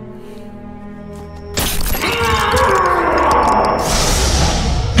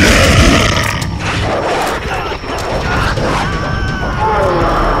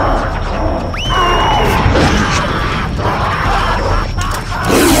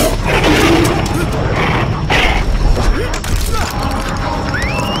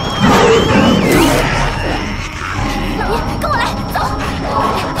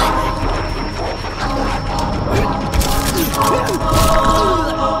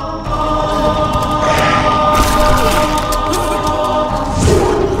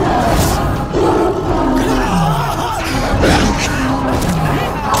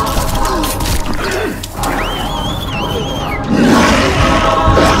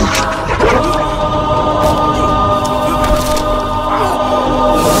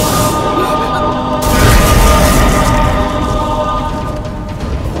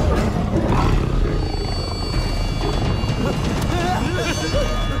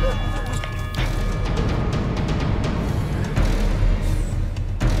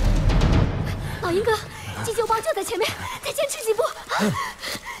老鹰哥，急救包就在前面，再坚持几步。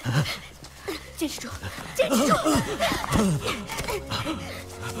坚持住，坚持住！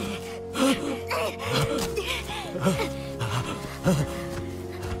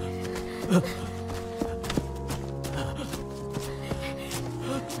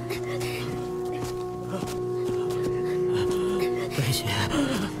白雪，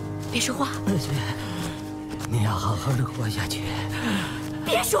别说话。白雪，你要好好的活下去。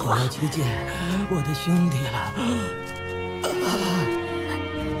别说话！我要去见我的兄弟了。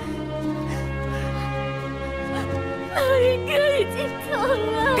老鹰哥已经走了。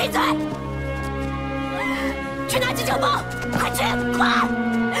闭嘴！去拿急救包，快去，快！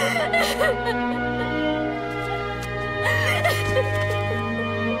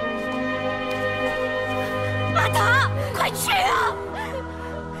阿塔，快去啊！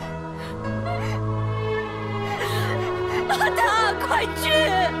阿塔，快去！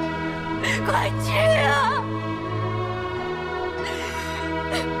快去啊！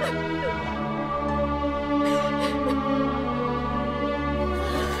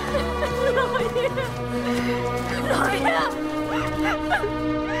老爷，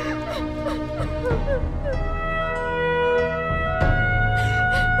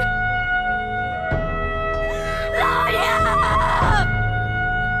老爷，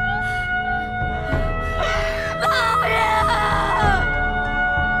老爷！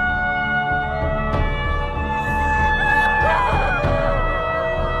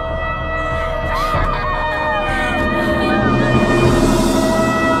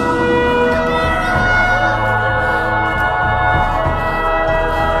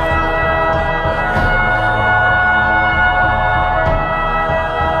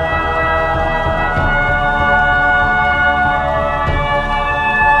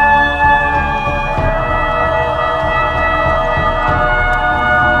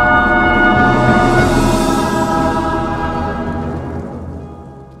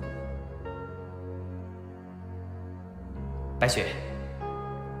白雪，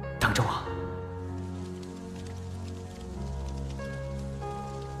等着我。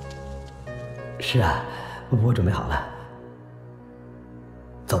是啊，我准备好了。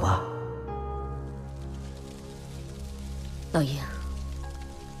走吧。老鹰，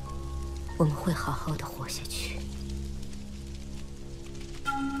我们会好好的活下去。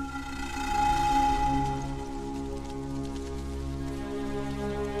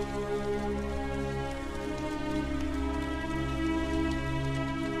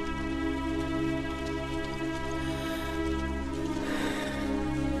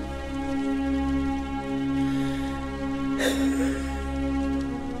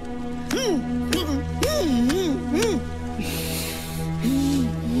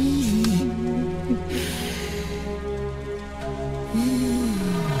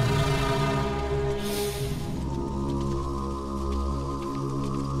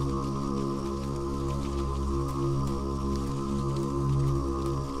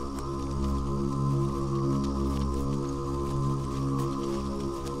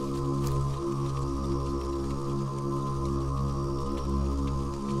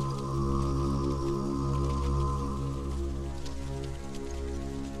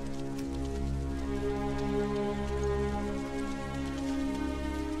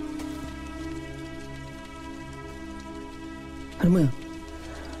Harimau.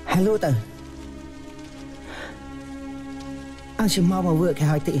 Hello tờ. Anh chỉ mau mà vừa cái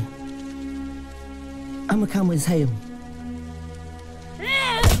hai tỷ. Anh mà không muốn xem.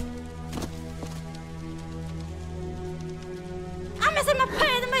 Anh mà xem mà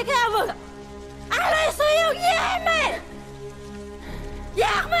phê thì mày kia vừa. Anh lấy suy yêu nhé mày.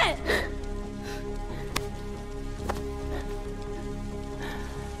 Giác mày.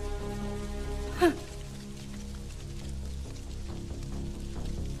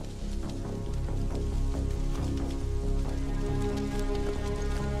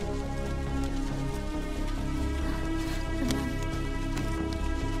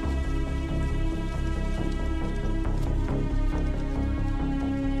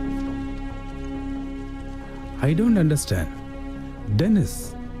 I don't understand.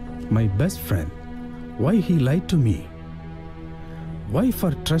 Dennis, my best friend, why he lied to me? Why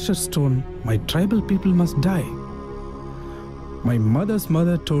for treasure stone my tribal people must die? My mother's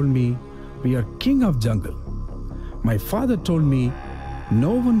mother told me we are king of jungle. My father told me no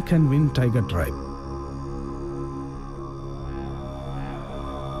one can win tiger tribe.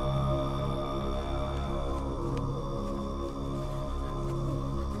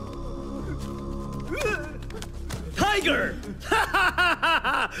 Tiger!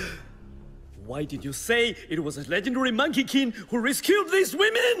 Why did you say it was a legendary monkey king who rescued these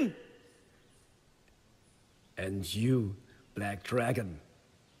women? And you, Black Dragon,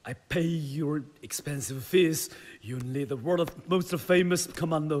 I pay your expensive fees. You need the world's most famous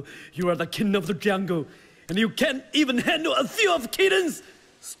commando. You are the king of the jungle, and you can't even handle a few of kittens.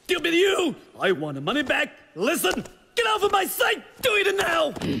 Stupid you! I want the money back. Listen, get off of my sight. Do it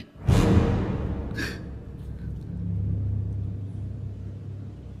now.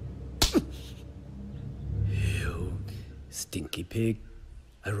 Stinky pig,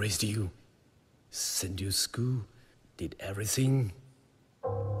 I raised you, sent you to school, did everything.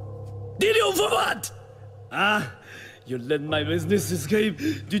 Did you for what? You let my business escape.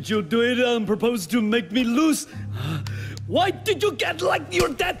 Did you do it on purpose to make me lose? Why did you get like your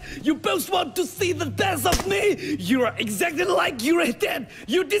dad? You both want to see the death of me. You are exactly like your dad.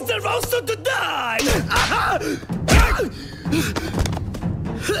 You deserve also to die.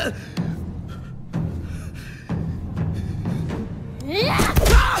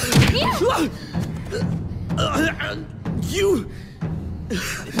 You...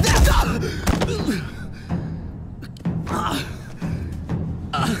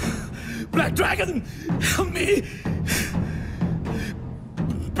 Black Dragon, help me!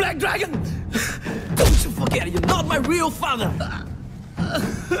 Black Dragon! Don't you forget, you're not my real father!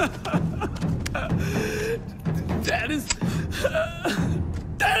 Dennis!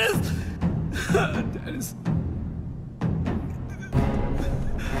 Dennis! Dennis!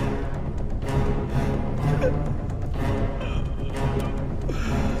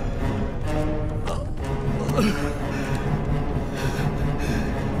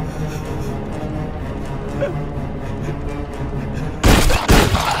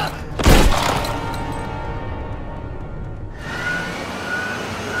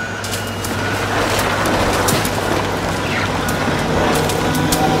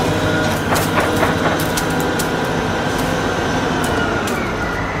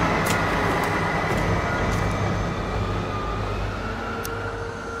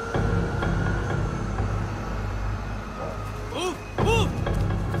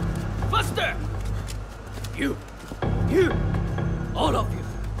 You! All of you!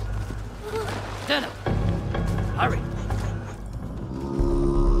 Stand up! Hurry!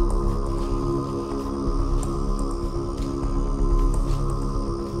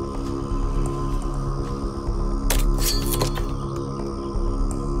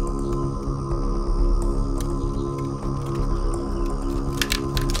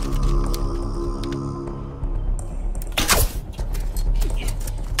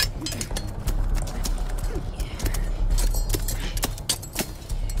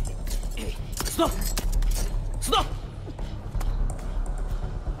 Stop! Stop!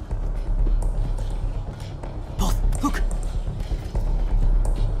 Both, look!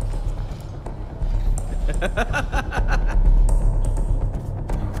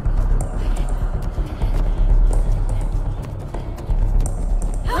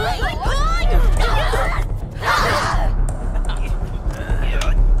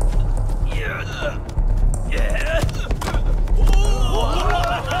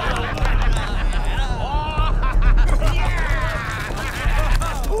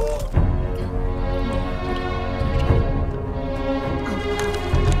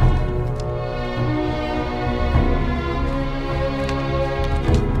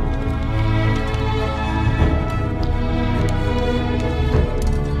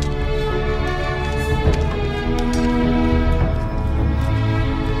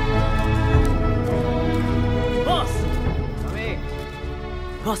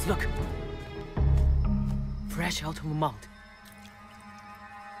 Boss, look. Fresh out of a mount.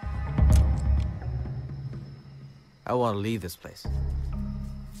 I want to leave this place.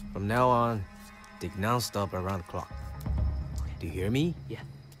 From now on, dig non-stop around the clock. Okay. Do you hear me? Yeah.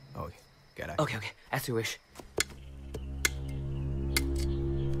 Okay, get out. Okay, as you wish.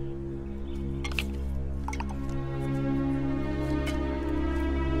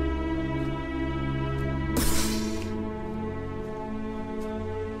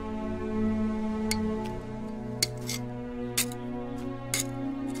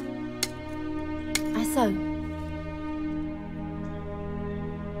 Sao?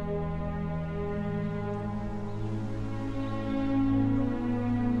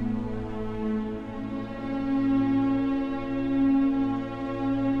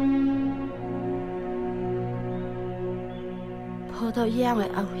 Thôi thôi ra ngoài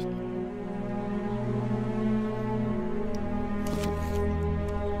ơi.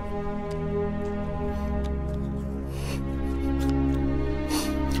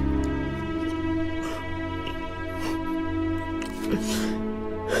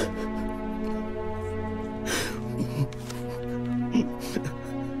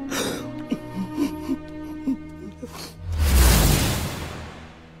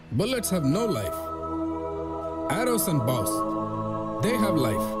 Bullets have no life. Arrows and bows, they have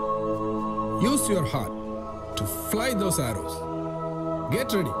life. Use your heart to fly those arrows.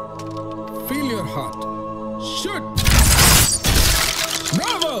 Get ready. Feel your heart. Shoot!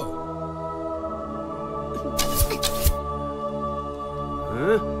 Bravo!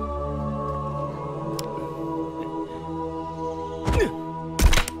 Huh?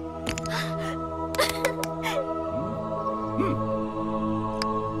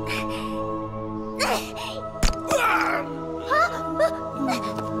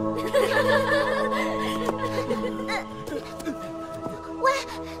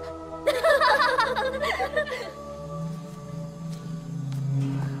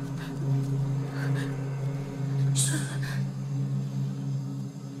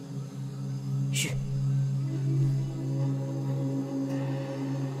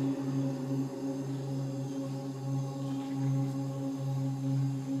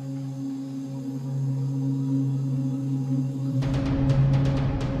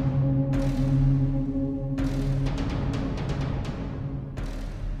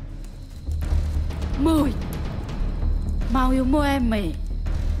 Mau yêu mua em mày.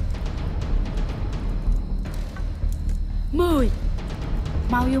 10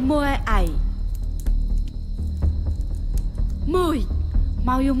 Mau yêu mua ai. 10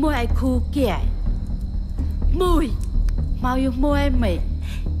 Mau yêu mua ai khu kẻ. 10 Mau yêu mua em mày.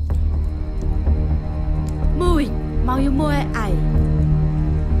 10 Mau yêu mua ai.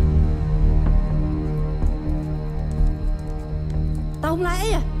 Tông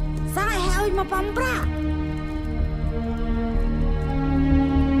lại à. Sao lại heo mà bấm ra.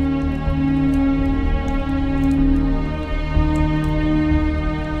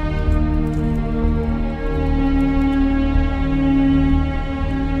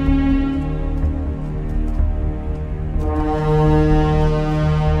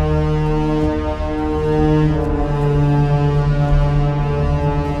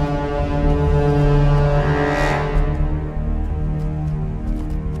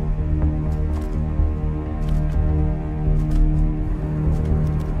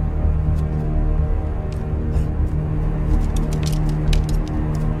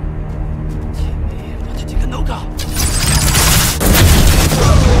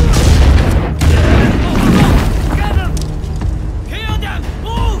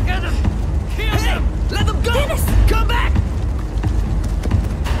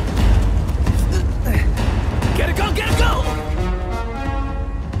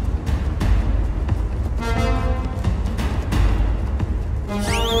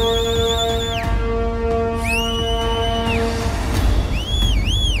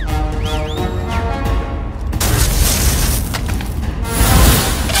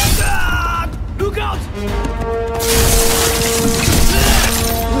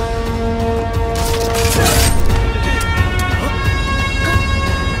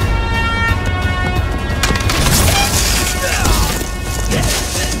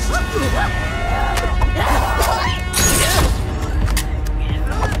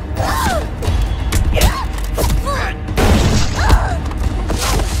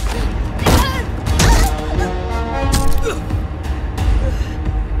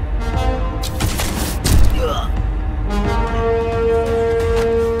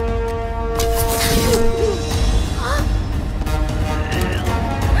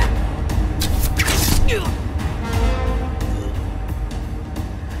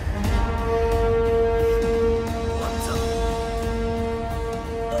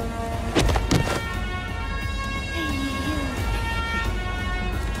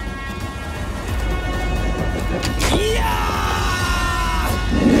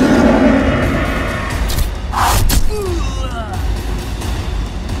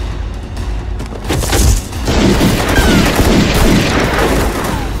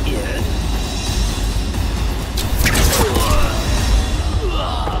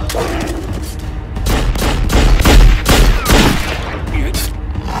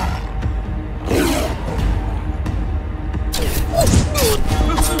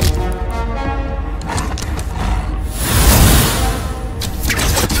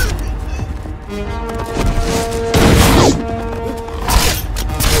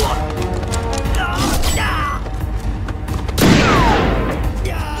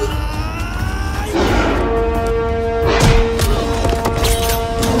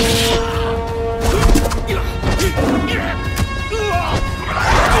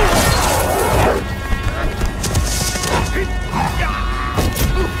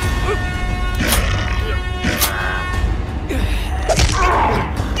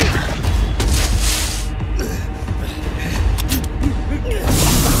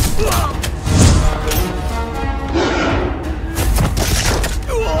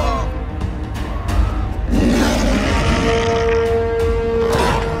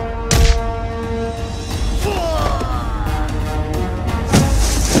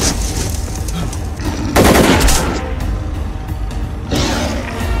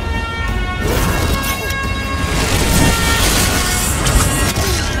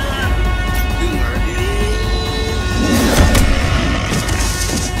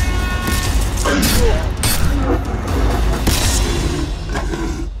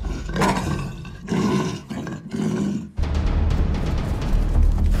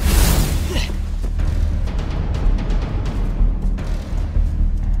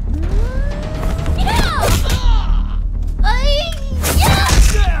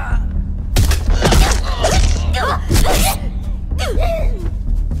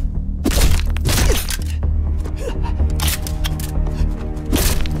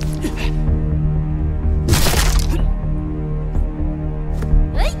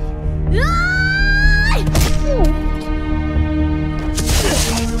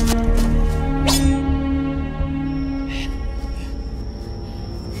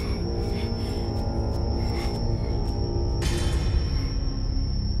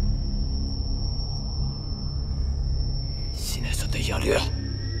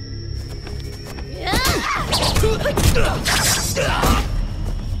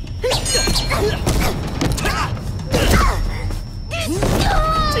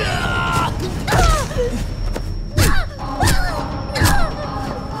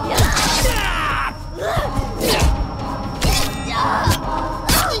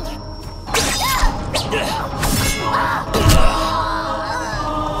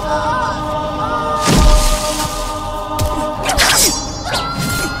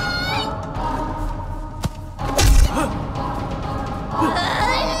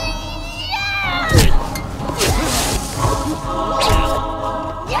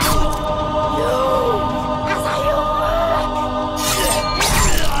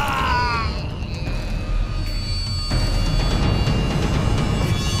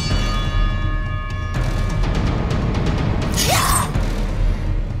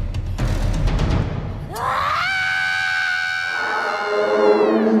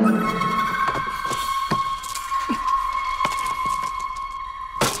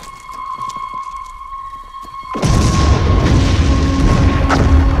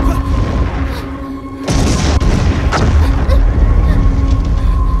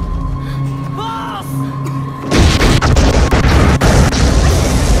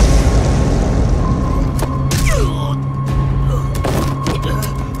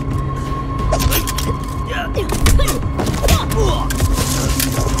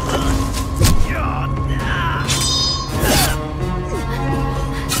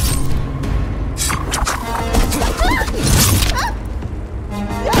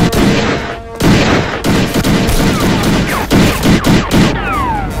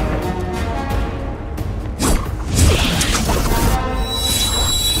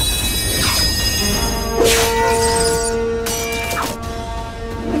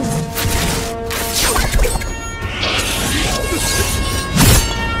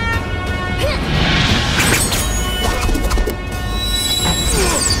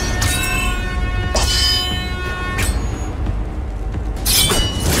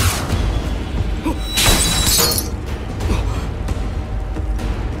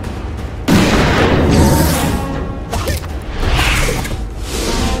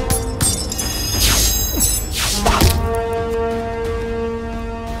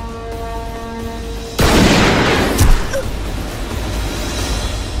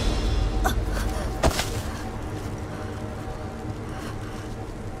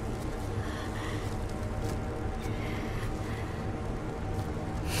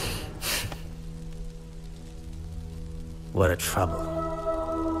 What a trouble.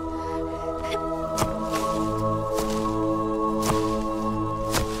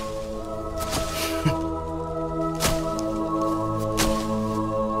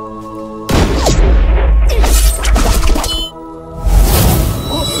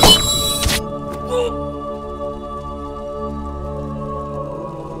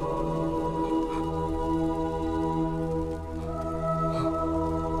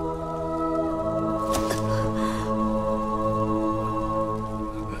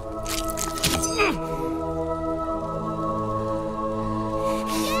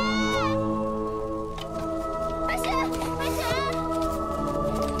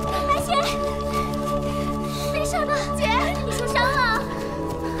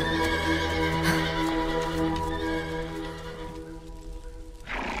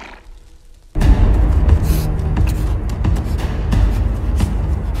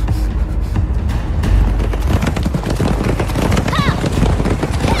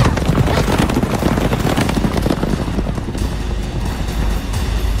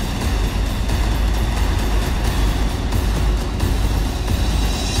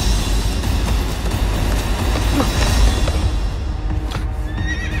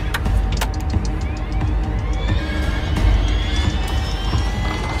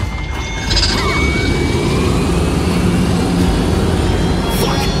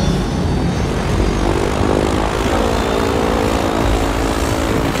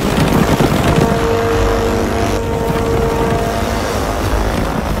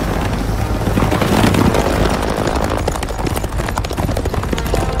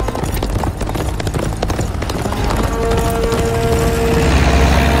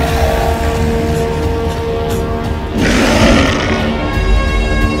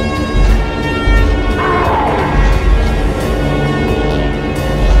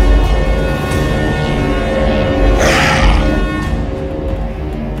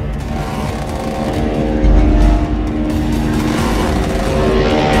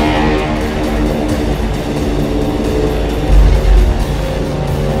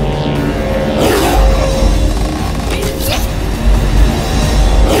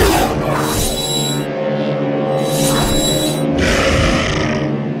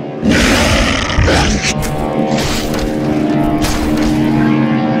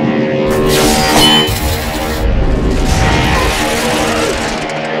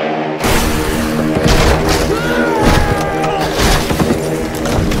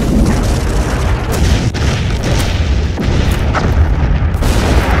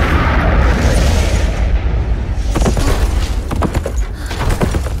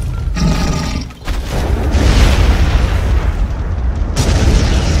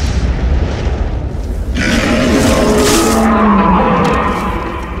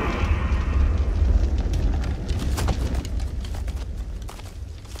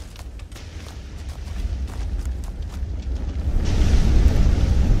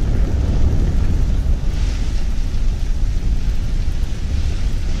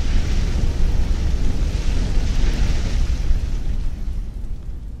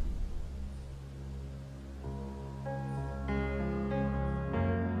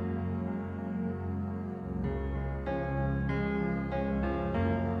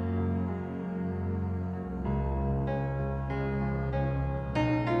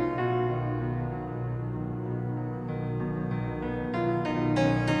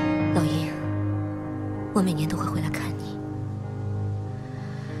 我每年都会回来看你。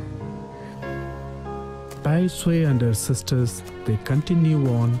Pai Sui and her sisters, they continue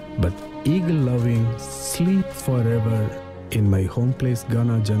on, but eagle loving sleep forever in my home place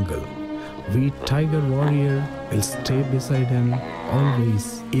Ghana jungle. We tiger warrior will stay beside him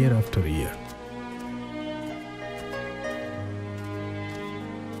always, year after year.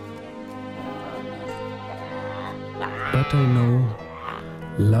 But I know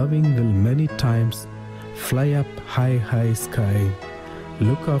loving will many times fly up high sky,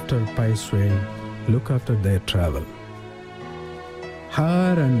 look after Pai Sui, look after their travel.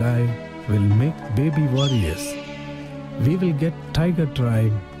 Her and I will make baby warriors. We will get tiger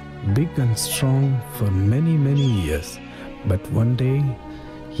tribe big and strong for many years. But one day,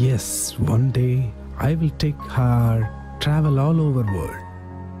 yes, one day, I will take her travel all over world.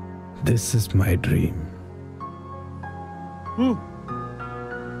 This is my dream.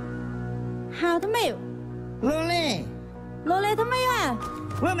 好的没有？罗雷，罗雷他没有啊？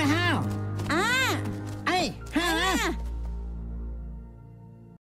我们好。